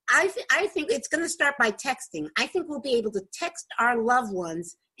 I think it's going to start by texting. I think we'll be able to text our loved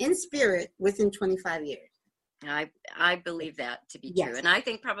ones in spirit within 25 years. I believe that to be true. Yes. And I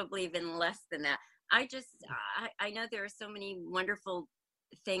think probably even less than that. I know there are so many wonderful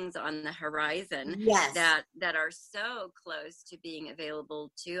things on the horizon Yes. that are so close to being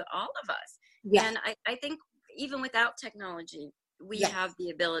available to all of us. Yes. And I think even without technology, we Yes. have the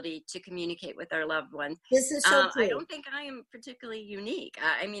ability to communicate with our loved ones. This is so I true. don't think I am particularly unique.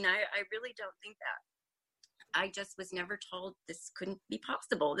 I mean, I really don't think that. I just was never told this couldn't be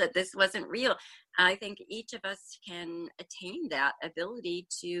possible, that this wasn't real. I think each of us can attain that ability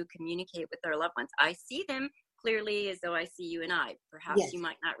to communicate with our loved ones. I see them clearly as though I see you and I. Perhaps Yes. you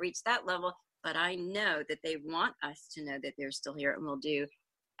might not reach that level, but I know that they want us to know that they're still here and will do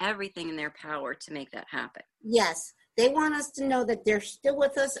everything in their power to make that happen. Yes. They want us to know that they're still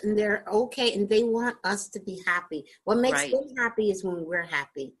with us and they're okay, and they want us to be happy. What makes Right. them happy is when we're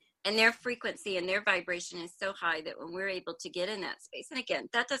happy. And their frequency and their vibration is so high that when we're able to get in that space, and again,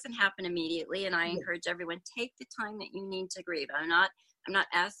 that doesn't happen immediately, and I encourage everyone, take the time that you need to grieve. I'm not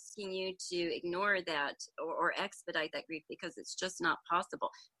asking you to ignore that or expedite that grief, because it's just not possible.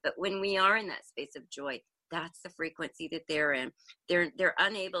 But when we are in that space of joy, that's the frequency that they're in. They're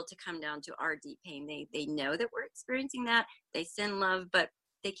unable to come down to our deep pain. They know that we're experiencing that. They send love, but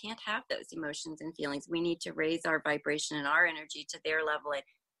they can't have those emotions and feelings. We need to raise our vibration and our energy to their level, and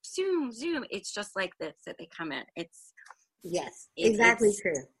zoom, it's just like this that they come in. Yes, exactly It's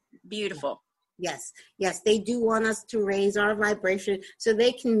true. beautiful. Yes, yes, they do want us to raise our vibration so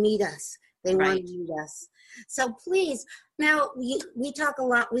they can meet us. They want Right. to meet us. So please, now we talk a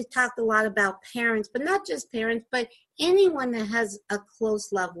lot. We've talked a lot about parents, but not just parents, but anyone that has a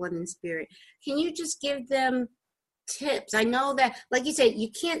close loved one in spirit. Can you just give them tips? I know that, like you said,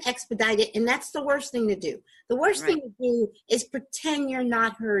 you can't expedite it, and that's the worst thing to do. The worst Right. thing to do is pretend you're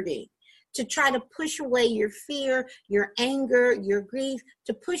not hurting, to try to push away your fear, your anger, your grief.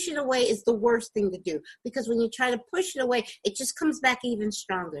 To push it away is the worst thing to do, because when you try to push it away, it just comes back even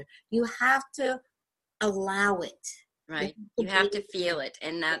stronger. You have to allow it. Right. You have to feel it.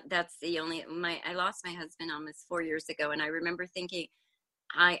 And that's the only, I lost my husband almost 4 years ago. And I remember thinking,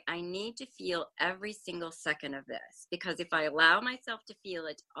 I need to feel every single second of this, because if I allow myself to feel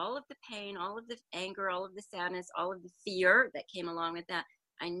it, all of the pain, all of the anger, all of the sadness, all of the fear that came along with that,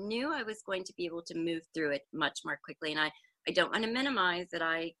 I knew I was going to be able to move through it much more quickly. And I don't want to minimize that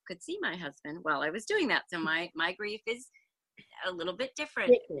I could see my husband while I was doing that. So my grief is a little bit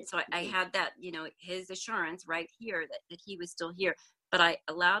different. So I had that, his assurance right here that he was still here, but I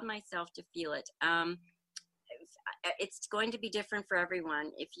allowed myself to feel it. It's going to be different for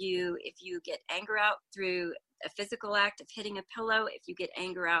everyone. If you get anger out through a physical act of hitting a pillow, if you get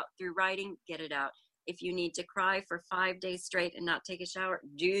anger out through writing, get it out. If you need to cry for 5 days straight and not take a shower,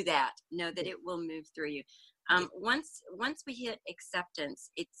 do that. Know that it will move through you. Once we hit acceptance,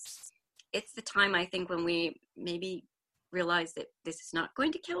 it's the time, I think, when we maybe realize that this is not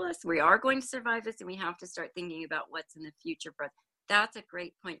going to kill us. We are going to survive this, and we have to start thinking about what's in the future for us. That's a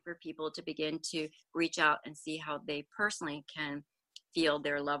great point for people to begin to reach out and see how they personally can feel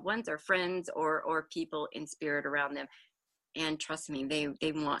their loved ones or friends or people in spirit around them. And trust me,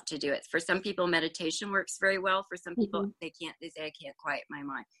 they want to do it. For some people, meditation works very well. For some people, they say, I can't quiet my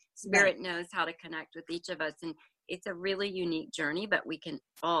mind. Spirit knows how to connect with each of us. And it's a really unique journey, but we can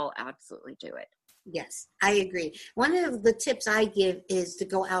all absolutely do it. Yes, I agree. One of the tips I give is to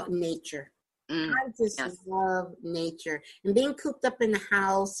go out in nature. I just love nature and being cooped up in the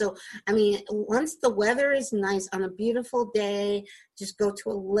house. So, I mean, once the weather is nice on a beautiful day, just go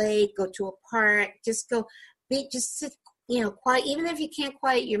to a lake, go to a park, just sit, quiet. Even if you can't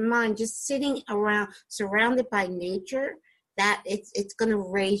quiet your mind, just sitting around, surrounded by nature, that it's going to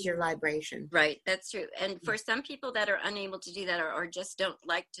raise your vibration. Right. That's true. And for some people that are unable to do that or just don't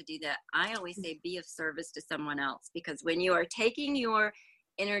like to do that, I always say be of service to someone else, because when you are taking your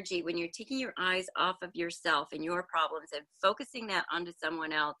energy, when you're taking your eyes off of yourself and your problems and focusing that onto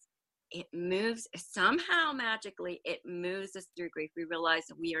someone else, it moves somehow magically. It moves us through grief. We realize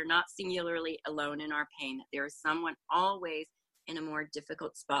that we are not singularly alone in our pain, that there is someone always in a more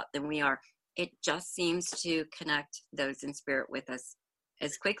difficult spot than we are. It just seems to connect those in spirit with us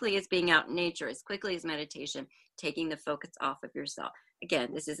as quickly as being out in nature, as quickly as meditation, taking the focus off of yourself.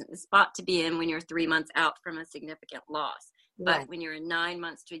 Again, this isn't the spot to be in when you're 3 months out from a significant loss. But when you're in 9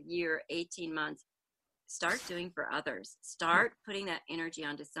 months to a year, 18 months, start doing for others. Start putting that energy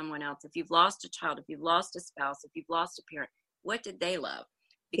onto someone else. If you've lost a child, if you've lost a spouse, if you've lost a parent, what did they love?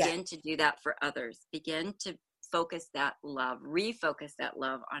 Begin to do that for others. Begin to focus that love, refocus that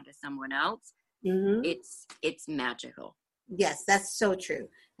love onto someone else. It's magical. Yes, that's so true.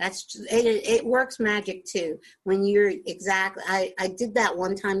 It works magic too. When you're exactly, I did that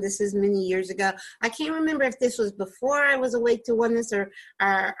one time. This is many years ago. I can't remember if this was before I was awake to oneness or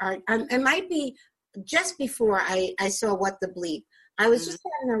it might be just before I saw What the Bleep. I was just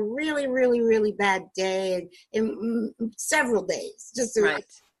having a really, really, really bad day and several days. Just Right.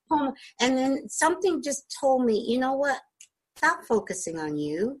 home, and then something just told me, you know what? Stop focusing on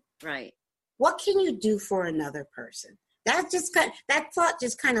you. Right. What can you do for another person? That thought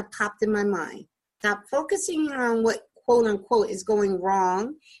just kind of popped in my mind. Stop focusing on what quote unquote is going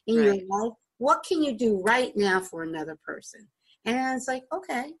wrong in your Right. life. What can you do right now for another person? And I was like,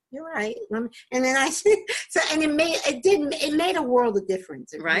 okay, you're right. And then it made a world of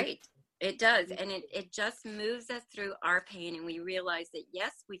difference. Right. It does. And it just moves us through our pain. And we realize that,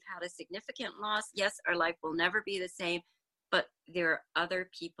 yes, we've had a significant loss. Yes, our life will never be the same, but there are other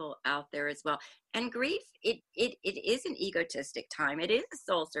people out there as well. And grief, it is an egotistic time. It is a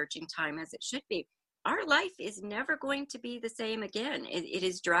soul searching time, as it should be. Our life is never going to be the same again. It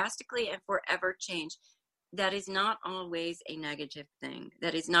is drastically and forever changed. That is not always a negative thing.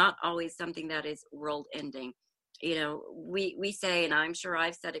 That is not always something that is world ending. You know, we say, and I'm sure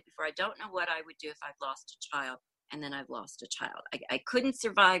I've said it before, I don't know what I would do if I'd lost a child and then I've lost a child. I couldn't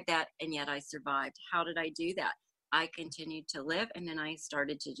survive that, and yet I survived. How did I do that? I continued to live, and then I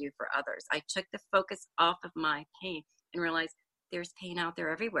started to do for others. I took the focus off of my pain and realized there's pain out there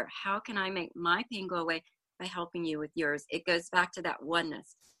everywhere. How can I make my pain go away? By helping you with yours. It goes back to that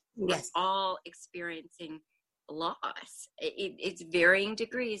oneness. Yes. We're all experiencing loss. It's varying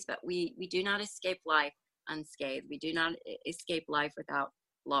degrees, but we do not escape life unscathed. We do not escape life without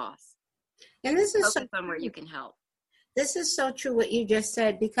loss. And this is Focus on where you can help. This is so true what you just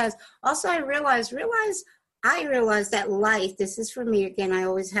said, because also I realize that life, this is for me again, I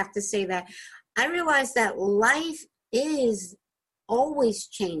always have to say that, I realize that life is always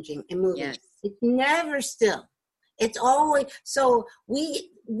changing and moving. Yes. It's never still. It's always, so we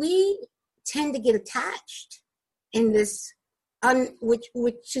tend to get attached in this,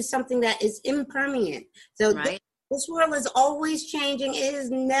 which is something that is impermanent. So right. This world is always changing. It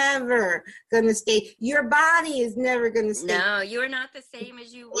is never going to stay. Your body is never going to stay. No, you are not the same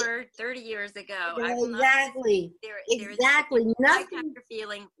as you were 30 years ago. Exactly. Exactly. Nothing. After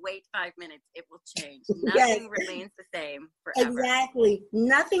feeling, wait 5 minutes. It will change. Nothing remains the same forever. Exactly.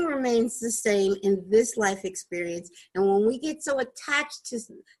 Nothing remains the same in this life experience. And when we get so attached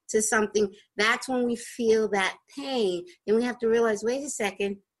to something, that's when we feel that pain. And we have to realize, wait a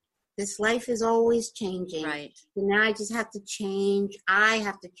second. This life is always changing. Right. So now I just have to change. I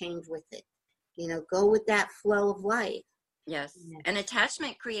have to change with it. You know, go with that flow of life. Yes. And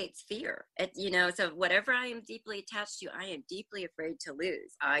attachment creates fear. So whatever I am deeply attached to, I am deeply afraid to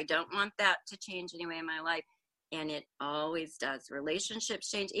lose. I don't want that to change anyway in my life. And it always does. Relationships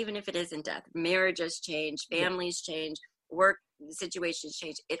change, even if it isn't death. Marriages change, families change, work situations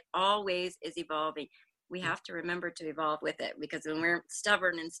change. It always is evolving. We have to remember to evolve with it, because when we're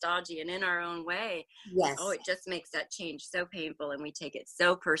stubborn and stodgy and in our own way, it just makes that change so painful, and we take it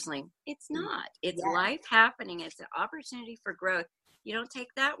so personally. It's not. It's life happening. It's an opportunity for growth. You don't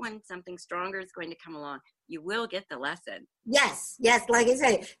take that when something stronger is going to come along. You will get the lesson. Yes. Like I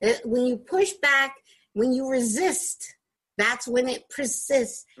say, when you push back, when you resist, that's when it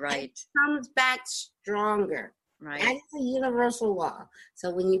persists. Right. It comes back stronger. Right. That's a universal law. So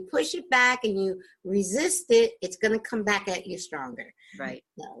when you push it back and you resist it, it's going to come back at you stronger. Right.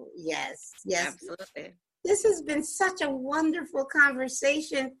 So, yes. Absolutely. This has been such a wonderful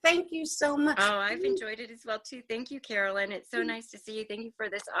conversation. Thank you so much. Oh, I've enjoyed it as well, too. Thank you, Carolyn. It's so nice to see you. Thank you for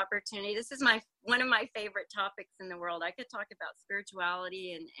this opportunity. This is one of my favorite topics in the world. I could talk about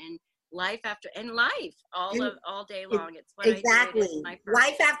spirituality and life after all day long. It's what exactly. I do.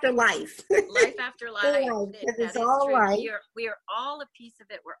 Life after life. Life after life. It's all true. Right. We are all a piece of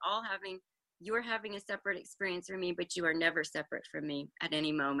it. You're having a separate experience from me, but you are never separate from me at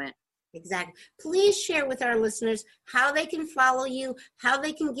any moment. Exactly. Please share with our listeners how they can follow you, how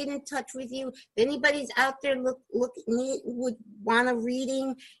they can get in touch with you. If anybody's out there would want a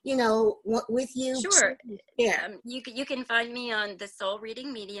reading, with you. Sure. Yeah. You can find me on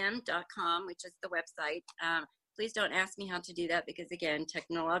thesoulreadingmedium.com, which is the website. Please don't ask me how to do that, because again,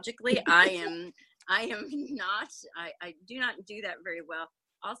 technologically, I do not do that very well.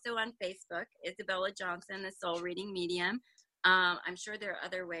 Also on Facebook, Isabella Johnson, The Soul Reading Medium. I'm sure there are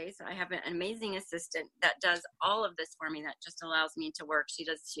other ways. I have an amazing assistant that does all of this for me. That just allows me to work. She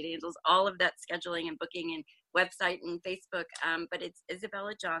handles all of that scheduling and booking and website and Facebook. But it's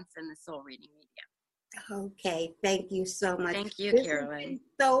Isabella Johnson, The Soul Reading Medium. Okay, thank you so much. Thank you, This has Carolyn. been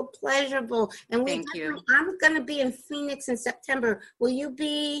so pleasurable. And Thank you. I'm going to be in Phoenix in September. Will you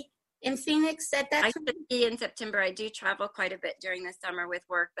be in Phoenix at that I time? should be in September. I do travel quite a bit during the summer with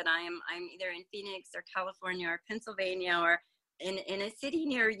work, but I'm either in Phoenix or California or Pennsylvania or in a city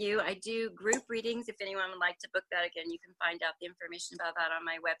near you. I do group readings. If anyone would like to book that, again, you can find out the information about that on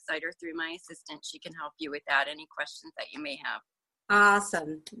my website or through my assistant. She can help you with that. Any questions that you may have.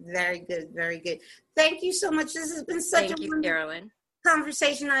 Awesome. Very good. Very good. Thank you so much. This has been such Thank a you, wonderful Carolyn.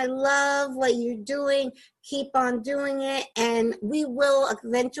 conversation. I love what you're doing. Keep on doing it. And we will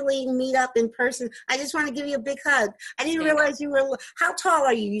eventually meet up in person. I just want to give you a big hug. I didn't realize you were, how tall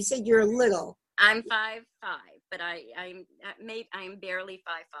are you? You said you're little. I'm 5'5", but I'm barely 5'5".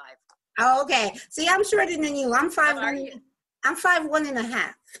 Oh, okay. See, I'm shorter than you. I'm 5'1". How are you? I'm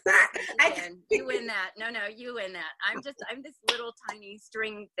 5'1.5". You win that. No, you win that. I'm this little tiny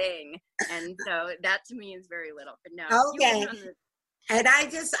string thing, and so that to me is very little. But no, okay. And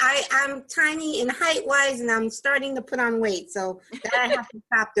I'm tiny in height wise, and I'm starting to put on weight, so that I have to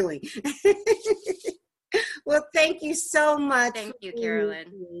stop doing. Well, thank you so much. Thank you,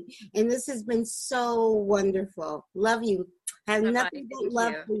 Carolyn. And this has been so wonderful. Love you. Have nothing but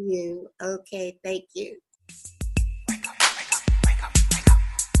love for you. Okay, thank you.